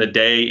think within a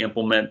day,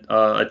 implement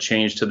a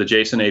change to the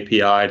JSON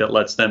API that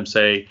lets them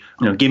say,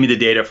 give me the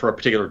data for a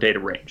particular data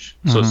range.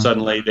 So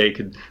suddenly they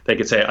could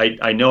say,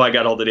 I know I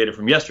got all the data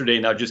from yesterday,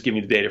 now just give me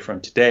the data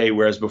from today,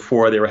 whereas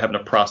before they were having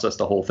to process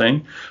the whole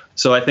thing.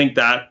 So I think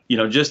that,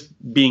 just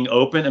being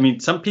open. I mean,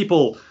 some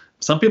people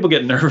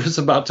get nervous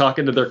about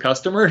talking to their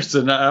customers,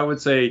 and I would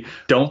say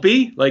don't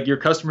be. Like, your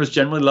customers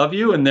generally love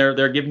you, and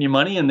they're giving you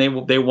money, and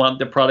they want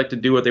the product to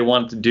do what they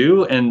want it to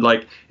do. And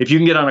like, if you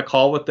can get on a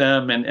call with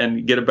them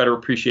and get a better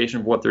appreciation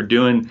of what they're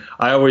doing,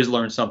 I always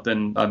learn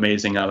something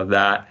amazing out of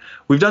that.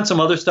 We've done some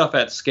other stuff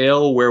at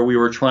scale where we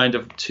were trying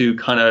to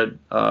kind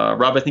of,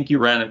 Rob, I think you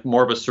ran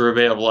more of a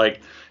survey of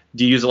like,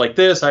 do you use it like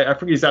this? I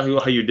forget exactly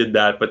how you did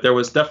that, but there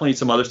was definitely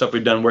some other stuff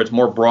we've done where it's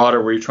more broader,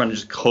 where you're trying to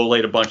just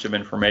collate a bunch of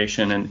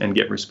information and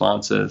get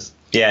responses.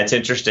 Yeah, it's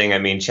interesting. I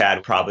mean,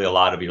 Chad, probably a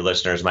lot of your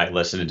listeners might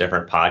listen to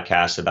different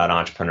podcasts about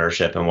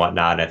entrepreneurship and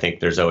whatnot. And I think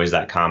there's always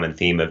that common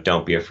theme of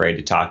don't be afraid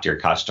to talk to your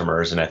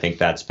customers. And I think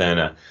that's been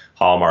a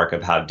hallmark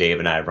of how Dave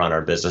and I have run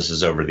our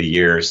businesses over the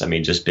years. I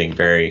mean, just being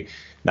very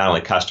not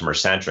only customer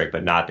centric,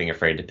 but not being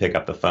afraid to pick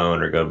up the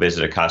phone or go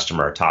visit a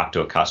customer or talk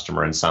to a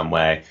customer in some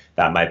way.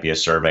 That might be a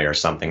survey or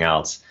something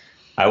else.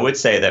 I would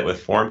say that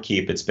with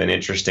FormKeep, it's been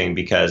interesting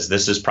because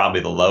this is probably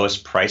the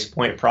lowest price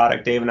point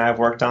product Dave and I have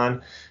worked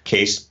on.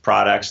 Case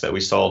products that we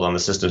sold on the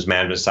systems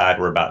management side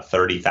were about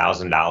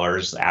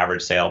 $30,000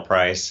 average sale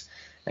price.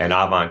 And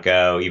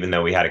AvantGo, even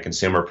though we had a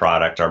consumer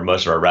product,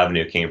 most of our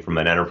revenue came from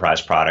an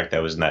enterprise product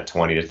that was in that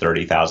 $20,000 to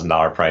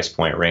 $30,000 price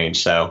point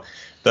range. So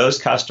those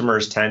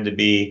customers tend to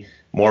be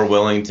more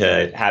willing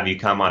to have you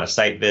come on a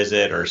site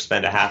visit or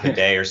spend a half a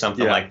day or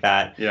something like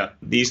that. Yeah.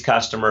 These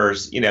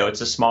customers,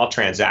 it's a small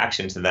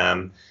transaction to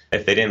them.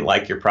 If they didn't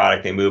like your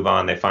product, they move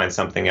on, they find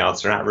something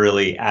else. They're not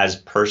really as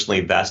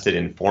personally vested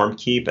in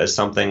FormKeep as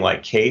something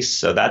like Case.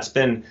 So that's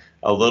been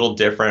a little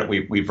different.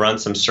 We've run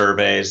some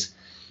surveys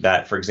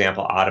that, for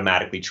example,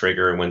 automatically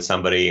trigger when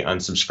somebody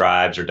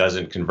unsubscribes or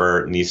doesn't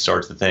convert and these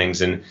sorts of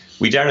things. And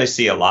we generally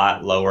see a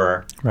lot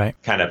lower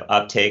kind of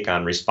uptake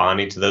on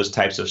responding to those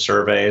types of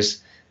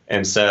surveys.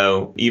 And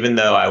so even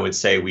though I would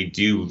say we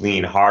do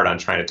lean hard on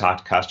trying to talk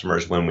to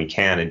customers when we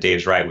can, and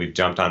Dave's right, we've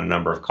jumped on a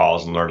number of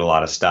calls and learned a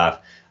lot of stuff,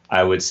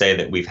 I would say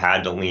that we've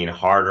had to lean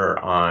harder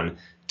on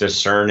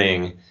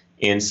discerning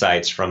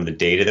insights from the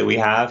data that we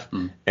have.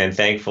 And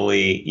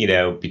thankfully,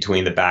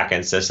 between the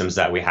back-end systems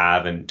that we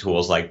have and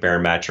tools like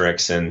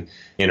Barometrics and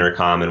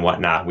Intercom and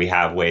whatnot, we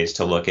have ways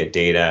to look at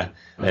data.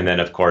 And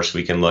then, of course,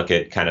 we can look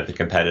at kind of the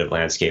competitive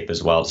landscape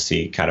as well to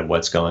see kind of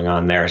what's going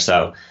on there.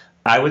 So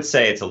I would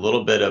say it's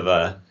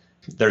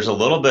there's a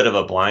little bit of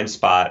a blind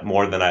spot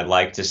more than I'd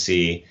like to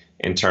see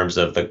in terms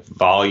of the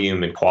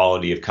volume and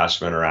quality of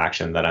customer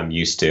interaction that I'm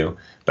used to.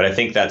 But I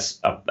think that's,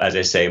 as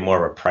I say,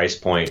 more of a price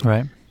point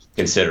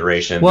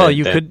consideration. Well,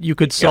 you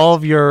could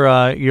solve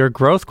your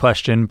growth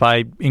question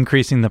by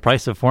increasing the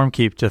price of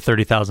FormKeep to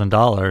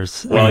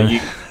 $30,000.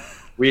 Well,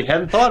 we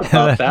hadn't thought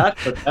about that,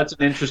 but that's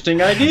an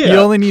interesting idea. You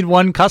only need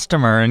one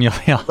customer, and you'll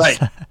be all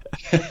set.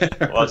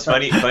 Well, it's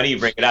funny you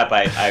bring it up.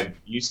 I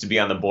used to be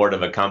on the board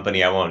of a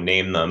company, I won't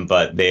name them,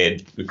 but they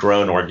had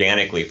grown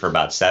organically for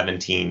about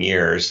 17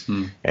 years,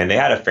 and they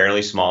had a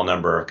fairly small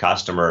number of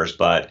customers,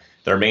 but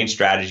their main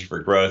strategy for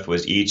growth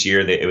was each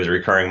year that it was a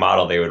recurring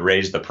model, they would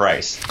raise the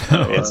price.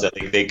 And so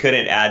they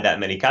couldn't add that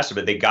many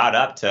customers, but they got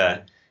up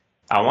to,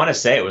 I want to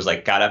say it was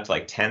got up to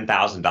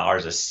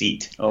 $10,000 a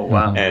seat. Oh,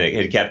 wow. And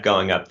it kept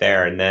going up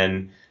there. And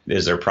then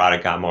as their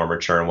product got more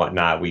mature and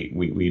whatnot,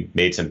 we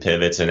made some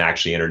pivots and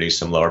actually introduced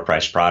some lower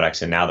priced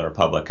products. And now they're a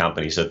public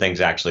company. So things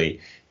actually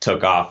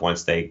took off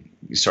once they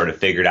sort of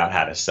figured out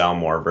how to sell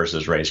more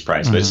versus raise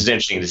price. But it's just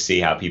interesting to see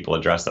how people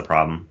address the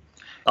problem.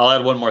 I'll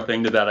add one more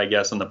thing to that, I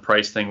guess, on the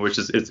price thing, which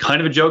is it's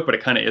kind of a joke, but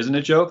it kind of isn't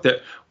a joke,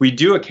 that we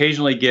do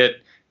occasionally get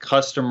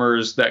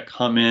customers that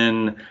come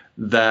in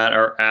that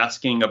are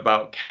asking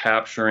about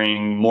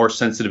capturing more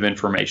sensitive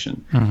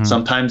information.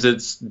 Sometimes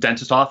it's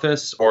dentist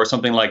office or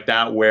something like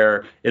that,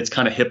 where it's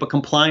kind of HIPAA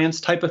compliance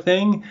type of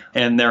thing.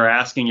 And they're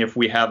asking if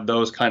we have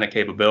those kind of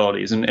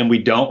capabilities. And we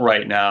don't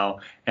right now.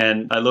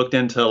 And I looked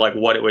into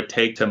what it would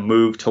take to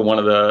move to one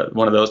of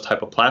those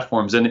type of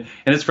platforms. And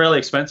it's fairly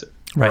expensive.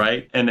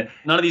 Right. And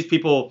none of these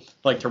people,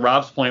 to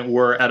Rob's point,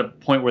 were at a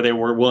point where they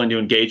were willing to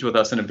engage with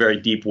us in a very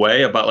deep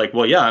way about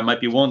I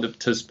might be willing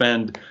to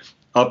spend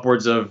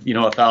upwards of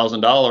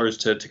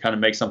 $1,000 to kind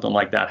of make something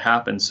like that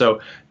happen.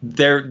 So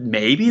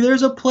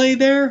there's a play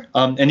there.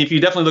 And if you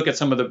definitely look at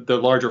some of the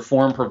larger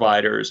form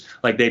providers,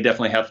 they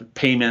definitely have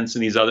payments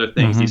and these other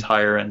things, these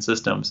higher end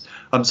systems.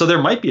 So there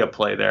might be a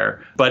play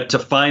there, but to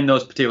find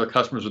those particular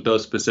customers with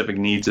those specific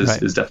needs is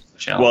definitely a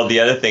challenge. Well, the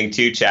other thing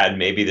too, Chad,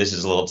 maybe this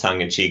is a little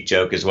tongue in cheek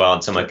joke as well,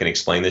 and someone can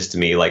explain this to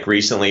me.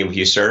 Recently, if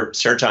you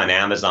search on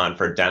Amazon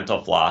for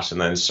dental floss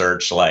and then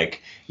search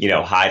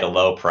high to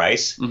low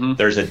price.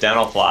 There's a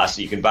dental floss.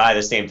 You can buy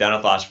the same dental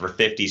floss for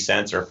 50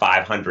 cents or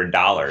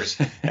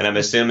 $500. And I'm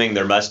assuming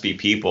there must be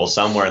people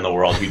somewhere in the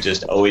world who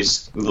just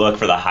always look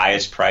for the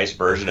highest price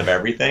version of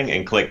everything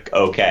and click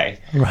OK.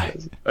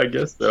 Right. I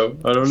guess so.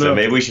 I don't know. So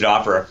maybe we should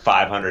offer a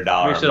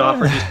 $500 we should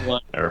offer just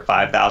one. or a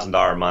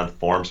 $5,000 a month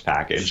forms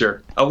package.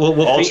 Sure.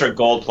 We'll Ultra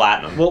Gold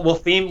Platinum. We'll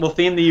theme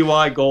the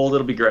UI gold.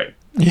 It'll be great.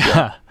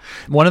 Yeah.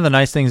 One of the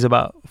nice things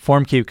about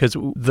FormKeep, because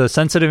the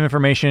sensitive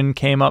information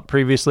came up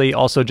previously,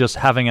 also just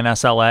having an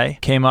SLA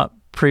came up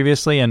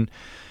previously. And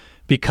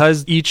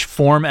because each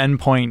form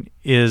endpoint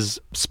is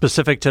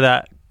specific to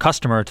that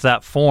customer, to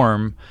that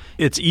form,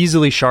 it's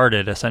easily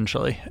sharded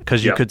essentially.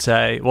 Because you could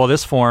say, well,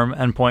 this form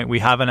endpoint, we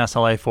have an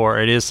SLA for,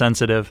 it is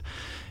sensitive.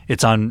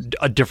 It's on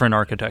a different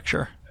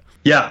architecture.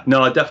 Yeah,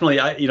 no, definitely.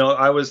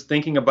 I was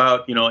thinking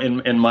about,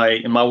 in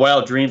my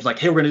wild dreams, like,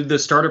 hey, we're going to do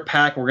this starter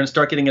pack. We're going to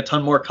start getting a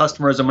ton more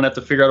customers. I'm going to have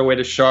to figure out a way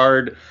to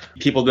shard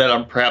people that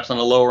are perhaps on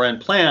a lower end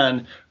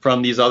plan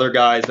from these other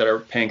guys that are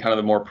paying kind of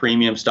the more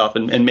premium stuff.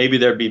 And maybe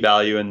there'd be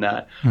value in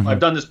that. I've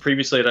done this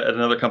previously at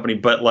another company,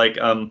 but like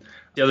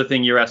the other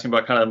thing you're asking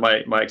about, kind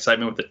of my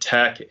excitement with the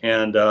tech.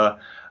 And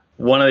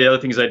one of the other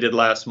things I did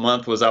last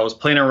month was I was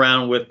playing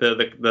around with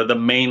the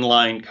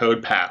mainline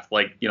code path.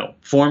 Like,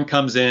 form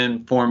comes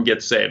in, form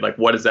gets saved. Like,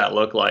 what does that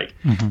look like?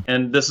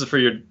 And this is for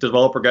your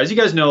developer guys. You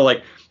guys know,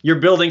 like, you're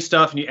building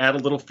stuff and you add a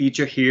little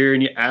feature here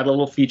and you add a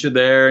little feature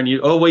there and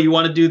you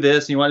want to do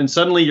this and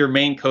suddenly your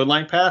main code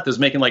line path is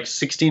making like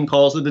 16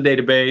 calls to the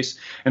database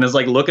and is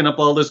like looking up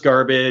all this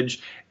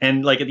garbage.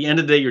 And like at the end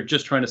of the day, you're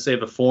just trying to save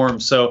the form.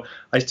 So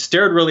I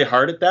stared really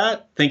hard at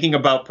that, thinking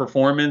about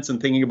performance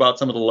and thinking about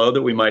some of the load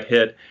that we might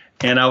hit.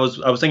 And I was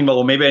thinking about,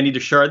 well, maybe I need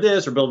to shard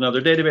this or build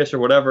another database or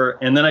whatever.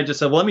 And then I just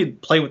said, well, let me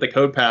play with the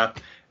code path.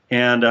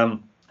 And I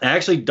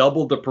actually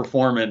doubled the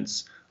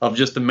performance of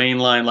just the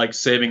mainline, like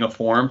saving a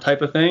form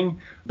type of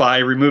thing by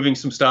removing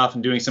some stuff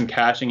and doing some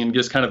caching and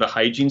just kind of the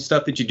hygiene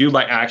stuff that you do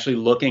by actually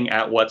looking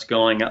at what's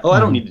going on. Oh,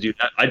 I don't need to do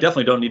that. I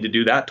definitely don't need to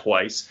do that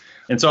twice.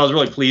 And so I was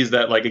really pleased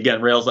that, like,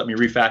 again, Rails let me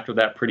refactor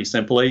that pretty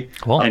simply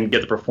and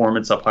get the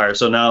performance up higher.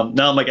 So now I'm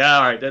like,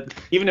 all right,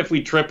 even if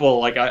we triple,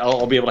 like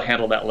I'll be able to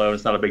handle that load.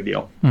 It's not a big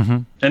deal.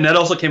 And that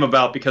also came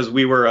about because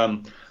we were,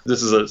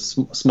 this is a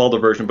small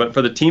diversion, but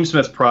for the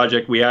Teamsmith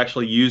project, we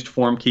actually used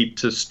FormKeep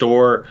to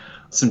store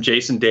some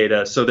JSON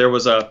data. So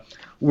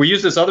we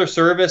used this other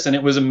service and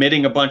it was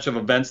emitting a bunch of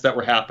events that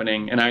were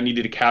happening and I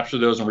needed to capture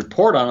those and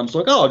report on them.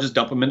 So I'll just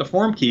dump them into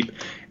FormKeep.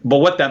 But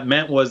what that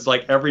meant was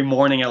like every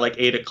morning at like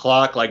 8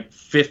 o'clock, like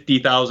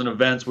 50,000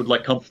 events would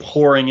like come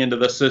pouring into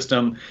the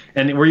system.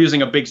 And we're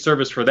using a big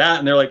service for that.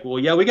 And they're like, well,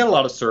 yeah, we got a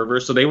lot of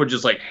servers. So they would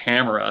just like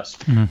hammer us.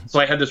 So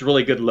I had this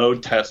really good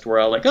load test where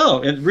I was like,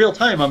 oh, in real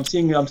time, I'm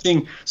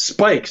seeing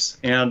spikes.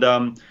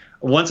 And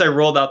once I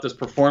rolled out this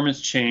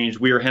performance change,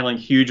 we were handling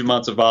huge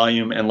amounts of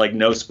volume and like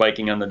no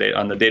spiking on the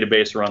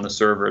database or on the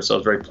server. So I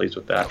was very pleased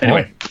with that.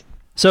 Anyway.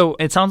 So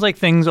it sounds like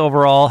things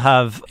overall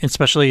have,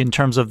 especially in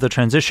terms of the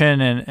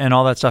transition and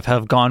all that stuff,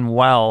 have gone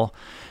well.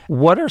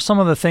 What are some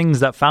of the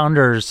things that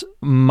founders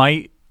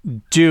might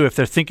do if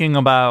they're thinking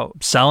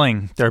about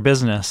selling their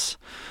business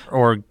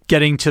or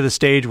getting to the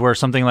stage where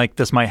something like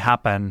this might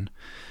happen?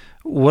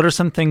 What are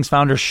some things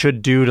founders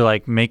should do to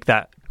like make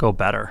that go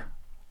better?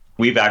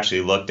 We've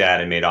actually looked at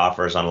and made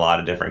offers on a lot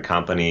of different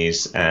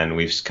companies, and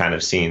we've kind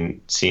of seen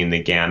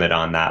the gamut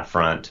on that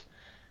front.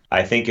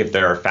 I think if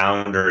there are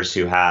founders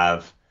who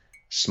have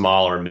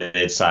small or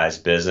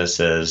mid-sized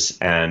businesses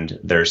and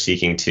they're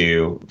seeking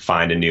to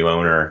find a new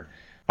owner,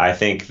 I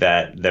think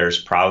that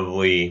there's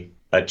probably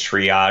a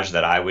triage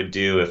that I would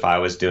do if I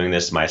was doing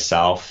this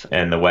myself.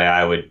 And the way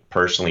I would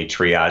personally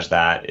triage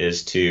that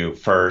is to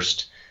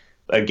first,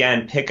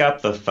 again, pick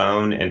up the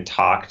phone and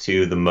talk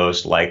to the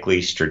most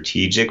likely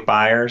strategic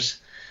buyers.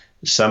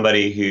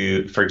 Somebody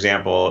who, for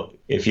example,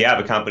 if you have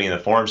a company in the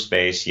form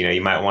space,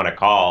 you might want to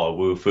call a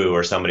Wufoo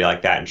or somebody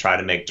like that and try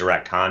to make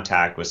direct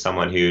contact with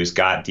someone who's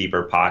got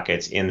deeper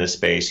pockets in the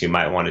space who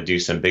might want to do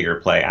some bigger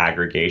play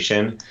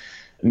aggregation.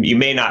 You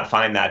may not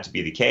find that to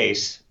be the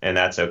case, and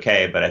that's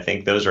okay, but I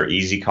think those are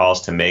easy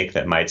calls to make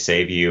that might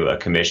save you a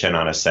commission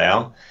on a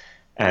sale.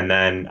 And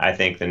then I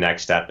think the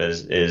next step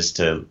is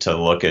to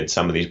look at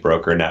some of these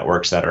broker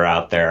networks that are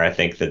out there. I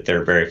think that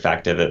they're very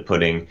effective at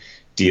putting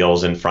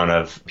deals in front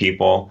of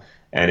people.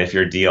 And if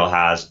your deal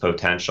has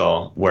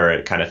potential where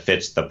it kind of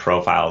fits the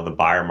profile of the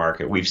buyer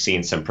market, we've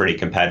seen some pretty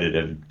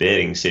competitive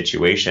bidding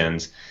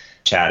situations.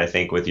 Chad, I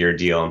think with your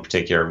deal in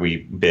particular, we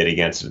bid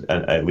against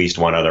at least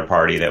one other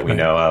party that we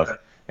know of,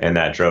 and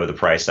that drove the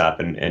price up.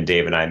 And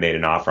Dave and I made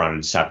an offer on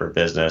a separate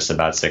business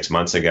about 6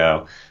 months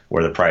ago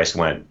where the price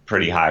went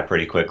pretty high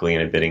pretty quickly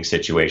in a bidding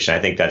situation. I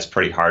think that's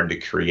pretty hard to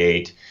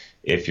create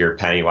if you're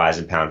penny wise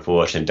and pound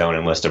foolish and don't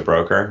enlist a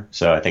broker.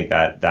 So I think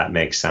that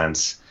makes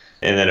sense.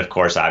 And then, of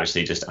course,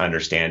 obviously just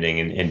understanding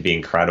and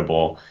being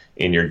credible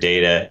in your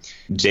data.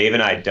 Dave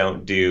and I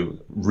don't do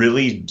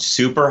really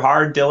super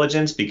hard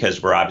diligence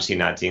because we're obviously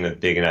not dealing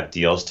with big enough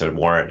deals to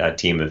warrant a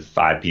team of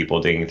 5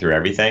 people digging through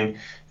everything.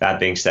 That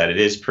being said, it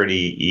is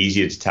pretty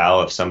easy to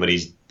tell if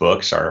somebody's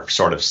books are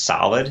sort of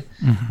solid.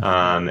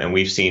 And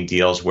we've seen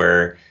deals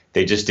where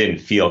they just didn't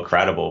feel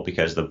credible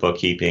because the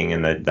bookkeeping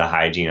and the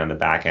hygiene on the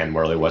back end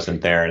really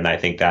wasn't there. And I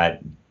think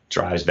that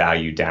drives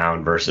value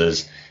down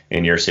versus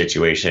in your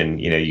situation,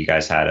 you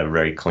guys had a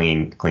very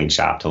clean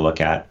shop to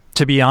look at.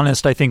 To be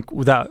honest, I think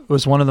that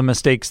was one of the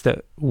mistakes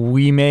that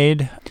we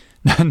made.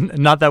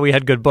 Not that we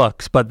had good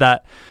books, but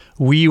that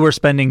we were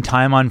spending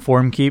time on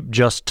FormKeep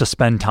just to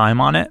spend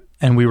time on it.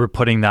 And we were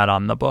putting that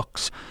on the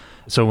books.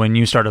 So when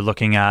you started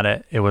looking at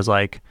it, it was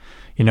like,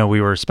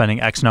 we were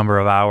spending X number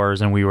of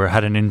hours and we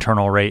had an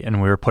internal rate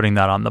and we were putting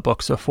that on the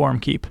books of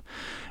FormKeep.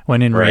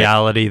 When in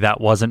reality,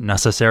 that wasn't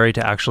necessary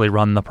to actually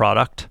run the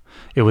product.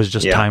 It was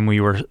just time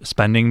we were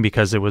spending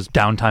because it was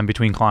downtime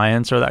between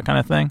clients or that kind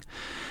of thing.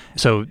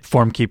 So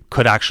FormKeep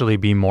could actually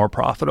be more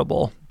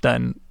profitable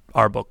than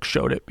our book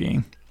showed it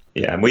being.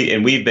 Yeah, and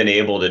we've been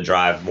able to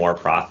drive more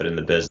profit in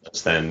the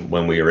business than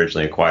when we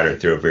originally acquired it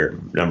through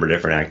a number of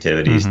different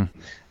activities.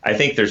 I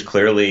think there's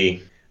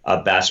clearly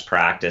a best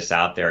practice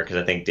out there because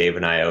I think Dave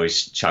and I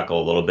always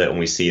chuckle a little bit when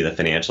we see the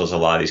financials of a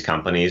lot of these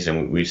companies,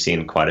 and we've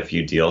seen quite a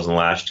few deals in the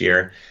last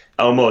year.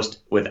 Almost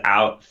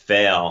without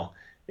fail,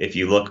 if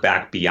you look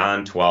back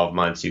beyond 12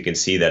 months, you can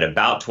see that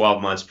about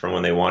 12 months from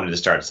when they wanted to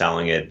start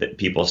selling it, that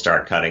people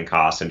start cutting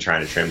costs and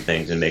trying to trim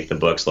things and make the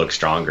books look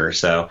stronger.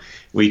 So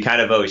we kind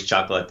of always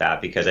chuckle at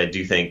that because I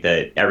do think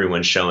that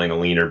everyone's showing a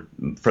leaner,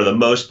 for the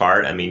most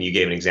part. I mean, you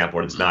gave an example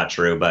where it's not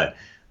true, but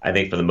I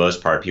think for the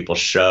most part, people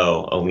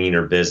show a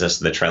leaner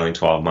business in the trailing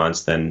 12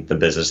 months than the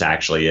business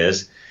actually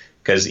is.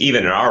 Because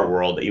even in our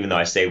world, even though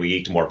I say we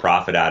eked more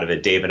profit out of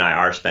it, Dave and I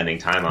are spending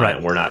time on it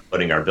and we're not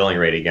putting our billing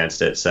rate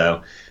against it.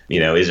 So,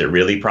 is it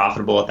really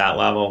profitable at that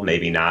level?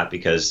 Maybe not,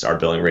 because our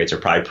billing rates are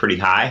probably pretty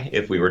high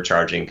if we were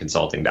charging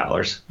consulting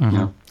dollars.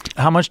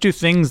 How much do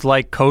things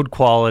like code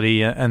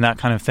quality and that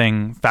kind of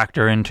thing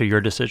factor into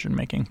your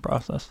decision-making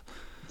process?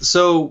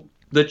 So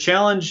the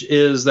challenge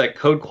is that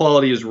code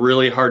quality is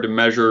really hard to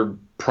measure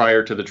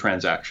prior to the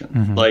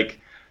transaction.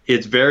 Like,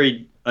 it's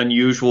very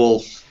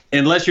unusual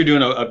unless you're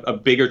doing a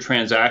bigger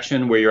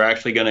transaction where you're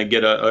actually going to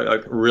get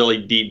a really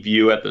deep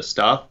view at the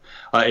stuff.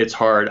 It's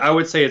hard. I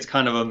would say it's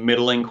kind of a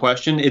middling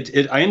question.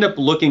 I end up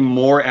looking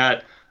more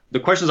at the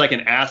questions I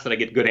can ask that I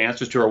get good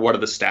answers to are what are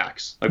the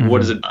stacks? Like,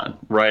 what is it done,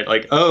 right?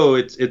 Like, oh,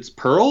 it's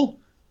Perl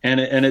and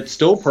it's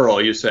still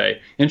Perl, you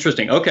say.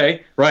 Interesting.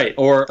 Okay, right.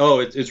 Or, oh,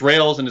 it's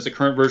Rails and it's a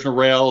current version of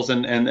Rails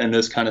and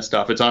this kind of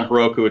stuff. It's on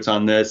Heroku, it's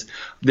on this.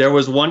 There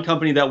was one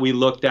company that we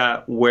looked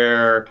at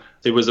where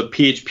it was a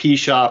PHP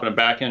shop and a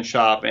backend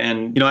shop,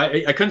 and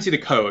I couldn't see the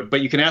code,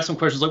 but you can ask some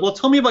questions like, well,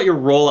 tell me about your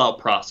rollout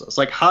process.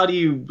 Like, how do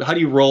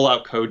you roll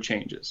out code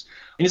changes?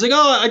 And he's like,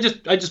 oh,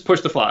 I just push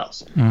the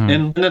files.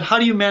 And then how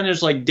do you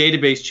manage like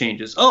database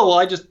changes? Oh, well,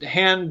 I just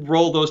hand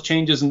roll those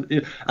changes,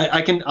 and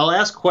I'll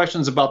ask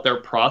questions about their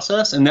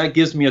process, and that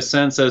gives me a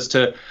sense as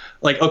to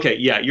like, okay,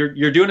 yeah,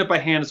 you're doing it by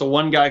hand. It's a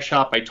one guy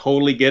shop. I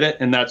totally get it,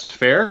 and that's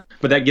fair.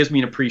 But that gives me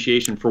an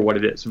appreciation for what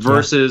it is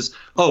versus,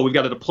 oh, we've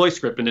got a deploy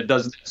script and it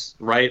does this,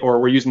 right? Or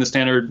we're using the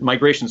standard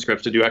migration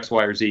scripts to do X,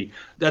 Y, or Z.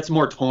 That's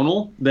more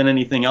tonal than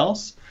anything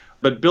else.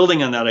 But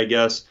building on that, I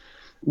guess,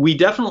 we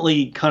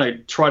definitely kind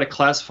of try to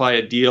classify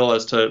a deal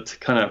as to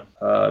kind of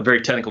a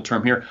very technical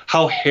term here,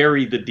 how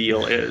hairy the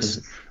deal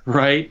is,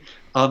 right?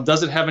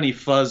 Does it have any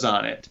fuzz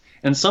on it?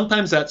 And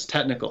sometimes that's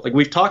technical. Like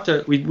we talked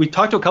to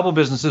a couple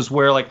businesses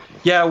where like,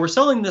 yeah, we're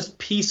selling this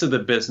piece of the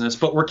business,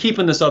 but we're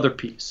keeping this other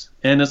piece.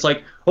 And it's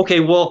like, okay,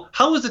 well,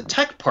 how is the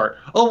tech part?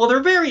 Oh, well, they're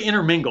very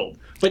intermingled.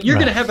 But you're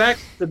going to have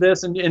access to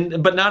this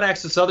but not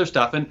access to other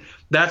stuff. And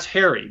that's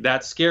hairy.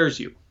 That scares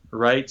you,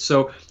 right?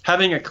 So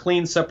having a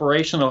clean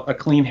separation, a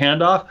clean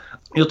handoff,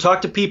 you'll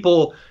talk to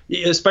people,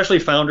 especially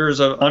founders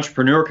of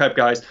entrepreneur type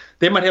guys,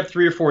 they might have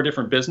 3 or 4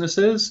 different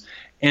businesses.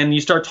 And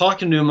you start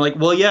talking to them like,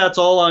 well, yeah, it's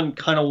all on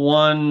kind of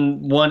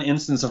one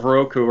instance of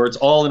Heroku, or it's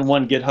all in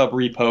one GitHub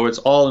repo. It's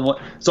all in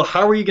one. So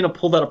how are you going to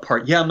pull that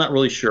apart? Yeah, I'm not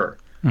really sure.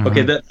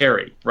 Okay, that's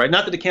hairy, right?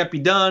 Not that it can't be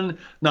done,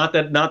 not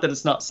that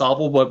it's not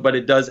solvable, but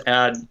it does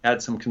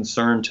add some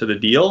concern to the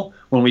deal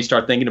when we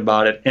start thinking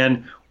about it.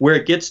 And where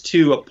it gets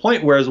to a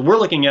point where we're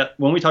looking at,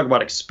 when we talk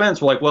about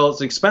expense, we're like, well,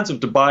 it's expensive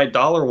to buy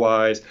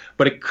dollar-wise,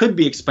 but it could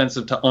be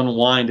expensive to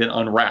unwind and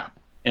unwrap.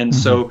 And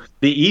so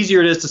the easier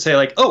it is to say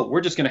like, oh,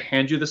 we're just going to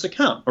hand you this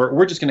account, or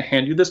we're just going to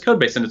hand you this code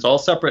base, and it's all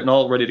separate and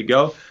all ready to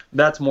go.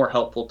 That's more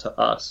helpful to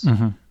us.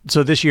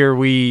 So this year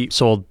we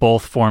sold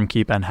both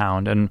FormKeep and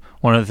Hound. And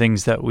one of the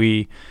things that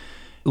we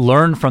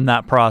learned from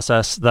that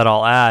process that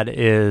I'll add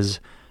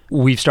is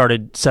we've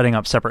started setting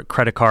up separate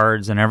credit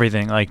cards and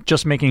everything, like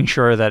just making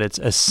sure that it's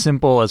as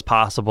simple as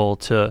possible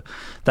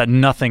that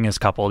nothing is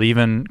coupled,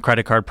 even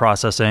credit card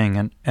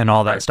processing and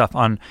all that stuff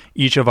on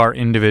each of our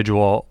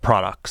individual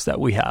products that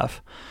we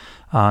have,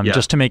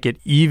 just to make it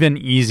even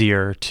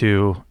easier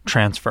to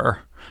transfer.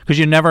 Because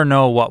you never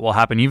know what will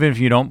happen. Even if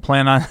you don't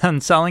plan on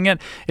selling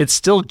it, it's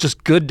still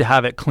just good to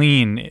have it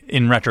clean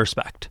in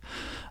retrospect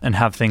and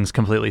have things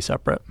completely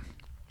separate.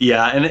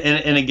 Yeah,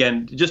 and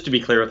again, just to be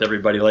clear with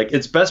everybody, like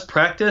it's best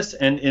practice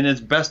and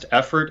it's best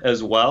effort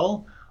as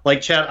well.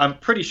 Like, Chad, I'm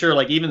pretty sure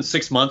like even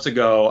 6 months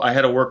ago, I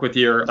had to work with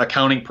your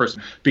accounting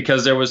person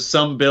because there was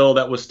some bill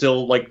that was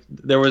still like,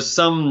 there was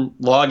some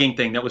logging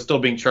thing that was still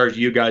being charged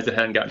to you guys that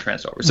hadn't gotten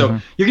transferred over. So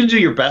you're going to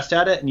do your best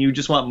at it, and you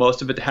just want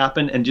most of it to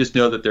happen, and just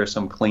know that there's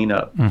some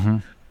cleanup.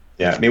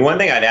 Yeah, I mean, one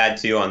thing I'd add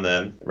too around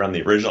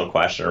the original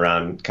question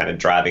around kind of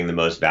driving the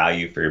most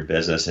value for your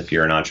business, if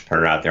you're an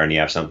entrepreneur out there and you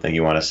have something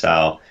you want to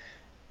sell.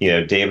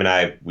 Dave and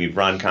I, we've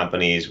run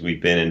companies, we've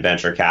been in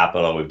venture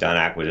capital, we've done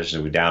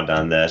acquisitions, we've now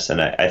done this.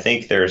 And I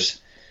think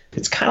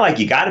it's kind of like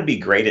you got to be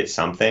great at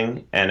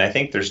something. And I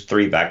think there's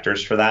 3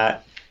 vectors for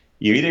that.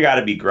 You either got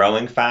to be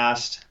growing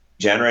fast,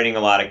 generating a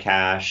lot of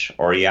cash,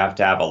 or you have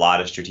to have a lot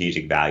of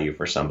strategic value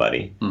for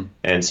somebody.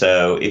 And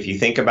so if you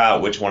think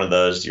about which one of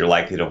those you're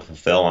likely to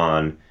fulfill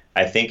on,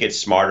 I think it's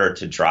smarter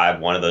to drive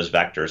one of those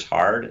vectors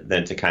hard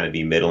than to kind of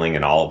be middling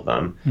in all of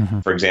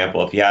them. For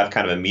example, if you have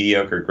kind of a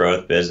mediocre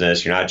growth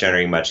business, you're not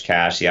generating much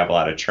cash, you have a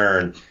lot of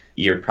churn,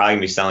 you're probably going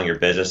to be selling your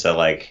business at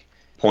like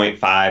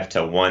 0.5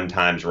 to 1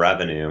 times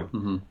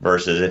revenue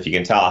versus if you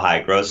can tell a high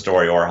growth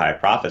story or a high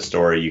profit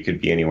story, you could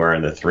be anywhere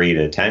in the 3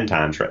 to 10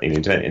 times,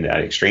 in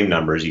extreme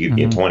numbers, you could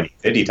be at 20,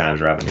 50 times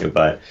revenue.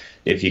 But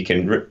if you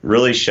can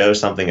really show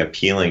something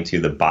appealing to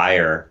the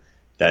buyer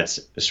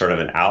that's sort of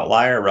an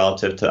outlier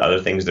relative to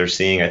other things they're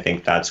seeing, I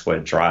think that's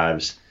what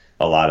drives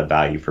a lot of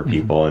value for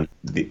people. And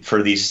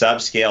for these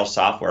subscale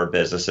software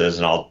businesses,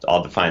 and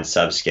I'll define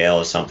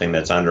subscale as something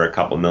that's under a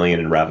couple million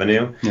in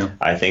revenue,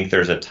 I think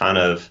there's a ton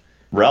of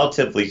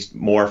relatively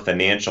more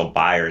financial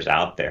buyers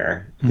out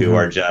there who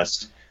are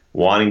just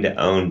wanting to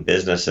own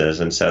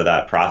businesses. And so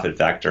that profit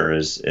vector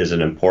is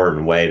an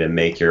important way to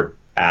make your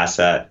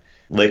asset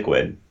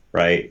liquid.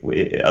 Right.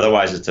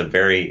 Otherwise, it's a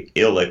very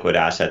illiquid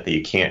asset that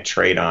you can't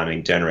trade on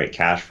and generate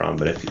cash from.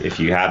 But if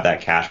you have that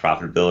cash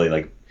profitability,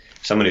 like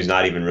someone who's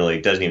not even really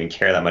doesn't even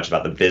care that much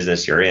about the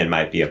business you're in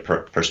might be a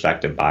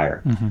prospective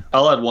buyer.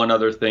 I'll add one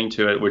other thing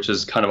to it, which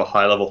is kind of a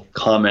high level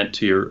comment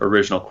to your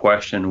original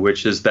question,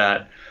 which is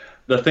that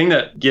the thing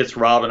that gets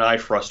Rob and I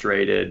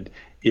frustrated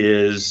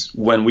is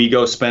when we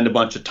go spend a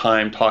bunch of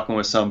time talking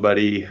with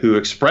somebody who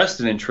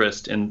expressed an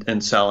interest in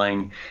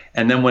selling,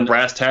 and then when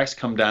brass tacks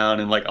come down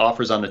and like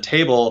offers on the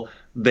table,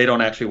 they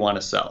don't actually want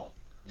to sell.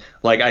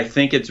 Like, I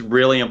think it's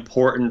really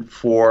important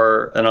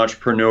for an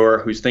entrepreneur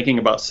who's thinking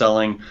about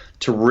selling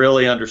to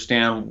really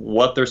understand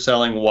what they're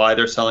selling, why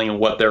they're selling, and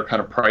what their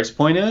kind of price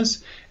point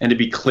is, and to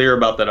be clear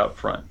about that up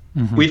front.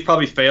 We've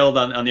probably failed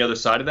on the other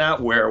side of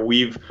that, where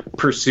we've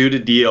pursued a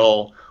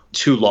deal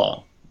too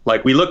long.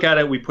 Like, we look at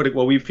it, we put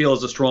what we feel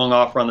is a strong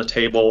offer on the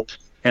table,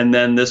 and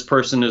then this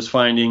person is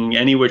finding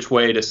any which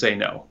way to say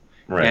no.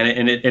 Right.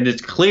 And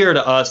it's clear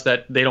to us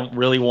that they don't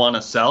really want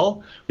to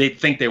sell. They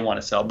think they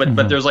want to sell,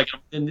 but there's like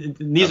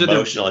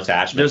emotional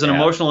attachment. There's an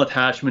emotional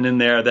attachment in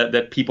there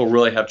that people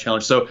really have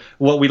challenged. So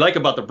what we like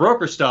about the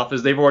broker stuff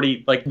is they've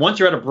already, like, once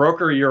you're at a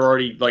broker, you're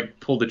already like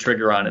pulled the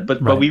trigger on it.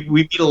 But we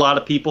meet a lot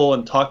of people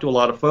and talk to a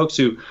lot of folks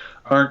who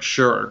aren't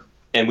sure.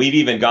 And we've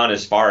even gone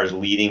as far as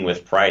leading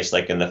with price,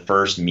 like in the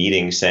first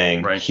meeting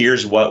saying,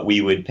 here's what we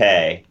would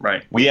pay.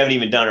 Right. We haven't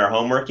even done our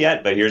homework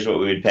yet, but here's what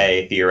we would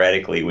pay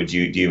theoretically. Do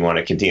you want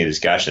to continue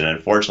discussion? And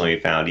unfortunately,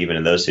 we found even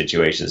in those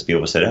situations,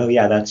 people said, oh,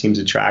 yeah, that seems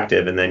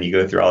attractive. And then you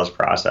go through all this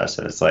process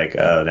and it's like,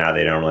 oh, now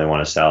they don't really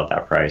want to sell at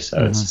that price.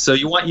 So So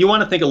you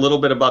want to think a little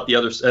bit about the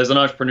other, as an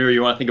entrepreneur,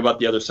 you want to think about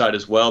the other side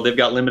as well. They've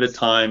got limited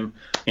time,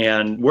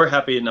 and we're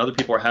happy, and other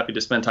people are happy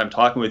to spend time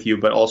talking with you,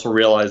 but also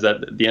realize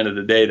that at the end of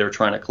the day, they're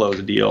trying to close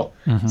a deal.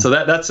 So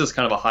that's just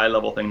kind of a high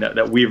level thing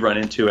that we've run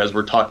into as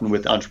we're talking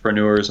with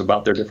entrepreneurs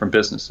about their different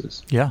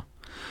businesses. Yeah.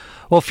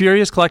 Well,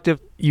 Furious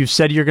Collective, you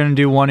said you're going to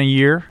do 1 a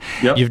year.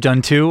 Yep. You've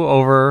done 2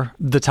 over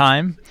the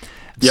time.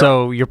 Yep.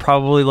 So you're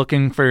probably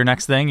looking for your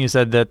next thing. You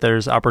said that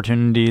there's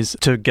opportunities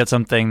to get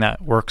something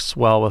that works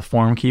well with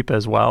FormKeep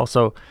as well.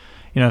 So,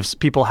 if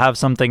people have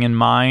something in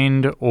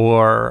mind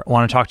or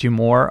want to talk to you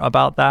more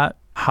about that,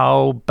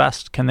 how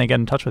best can they get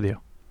in touch with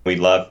you? We'd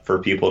love for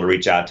people to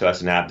reach out to us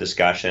and have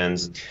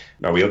discussions.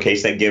 Are we okay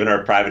giving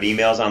our private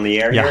emails on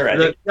the air here?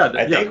 I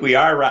think we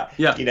are. Right.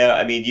 Yeah.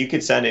 You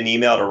could send an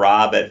email to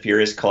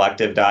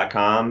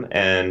rob@furiouscollective.com,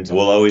 and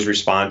we'll always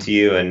respond to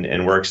you.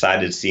 And we're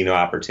excited to see new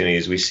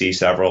opportunities. We see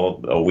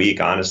several a week,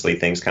 honestly,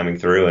 things coming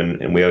through,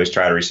 and we always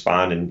try to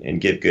respond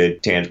and give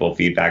good, tangible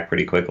feedback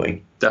pretty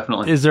quickly.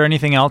 Definitely. Is there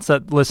anything else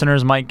that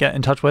listeners might get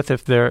in touch with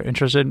if they're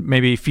interested?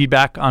 Maybe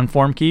feedback on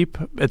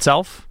FormKeep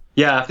itself?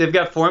 Yeah, if they've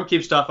got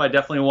FormKeep stuff, I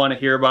definitely want to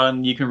hear about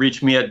them. You can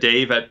reach me at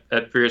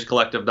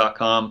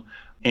dave@furiouscollective.com.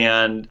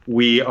 And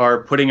we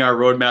are putting our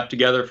roadmap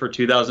together for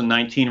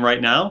 2019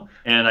 right now.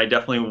 And I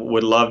definitely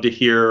would love to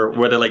hear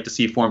where they'd like to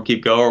see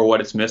FormKeep go or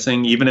what it's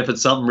missing. Even if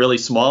it's something really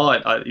small,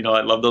 I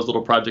love those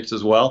little projects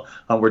as well.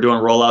 We're doing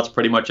rollouts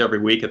pretty much every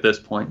week at this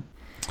point.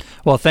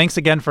 Well, thanks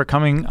again for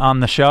coming on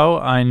the show.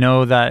 I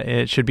know that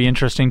it should be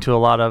interesting to a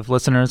lot of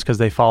listeners because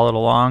they followed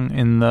along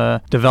in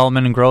the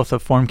development and growth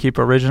of FormKeep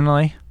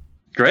originally.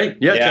 Great.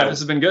 Yeah, Chad, this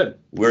has been good.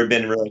 We've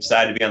been really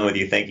excited to be on with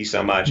you. Thank you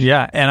so much.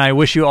 Yeah, and I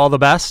wish you all the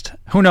best.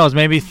 Who knows,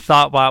 maybe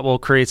ThoughtBot will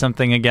create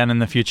something again in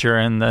the future,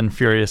 and then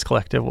Furious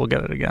Collective will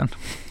get it again.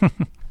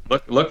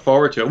 Look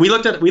forward to it. We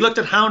looked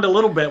at Hound a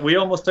little bit. We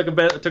almost took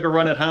a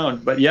run at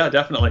Hound, but yeah,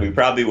 definitely. We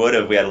probably would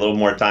have. We had a little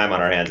more time on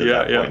our hands at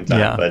that point in time.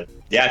 Yeah. But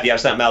yeah, if you have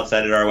something else,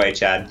 send it our way,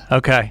 Chad.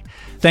 Okay.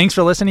 Thanks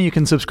for listening. You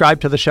can subscribe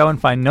to the show and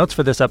find notes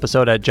for this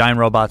episode at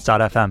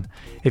giantrobots.fm.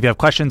 If you have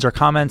questions or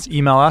comments,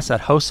 email us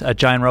at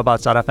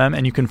hosts@giantrobots.fm,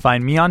 and you can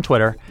find me on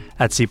Twitter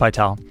at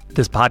cpytel.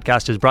 This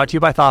podcast is brought to you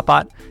by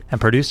Thoughtbot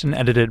and produced and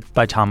edited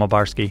by Tom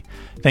Obarski.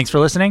 Thanks for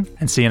listening,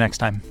 and see you next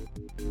time.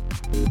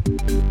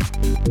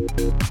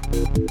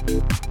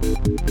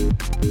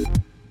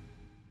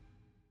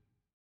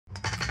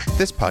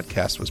 This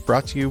podcast was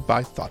brought to you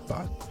by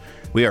Thoughtbot.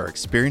 We are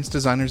experienced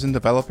designers and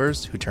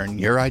developers who turn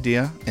your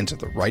idea into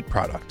the right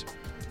product.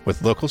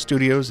 With local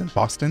studios in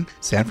Boston,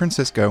 San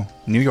Francisco,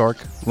 New York,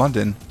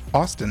 London,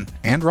 Austin,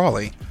 and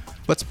Raleigh,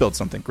 let's build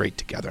something great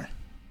together.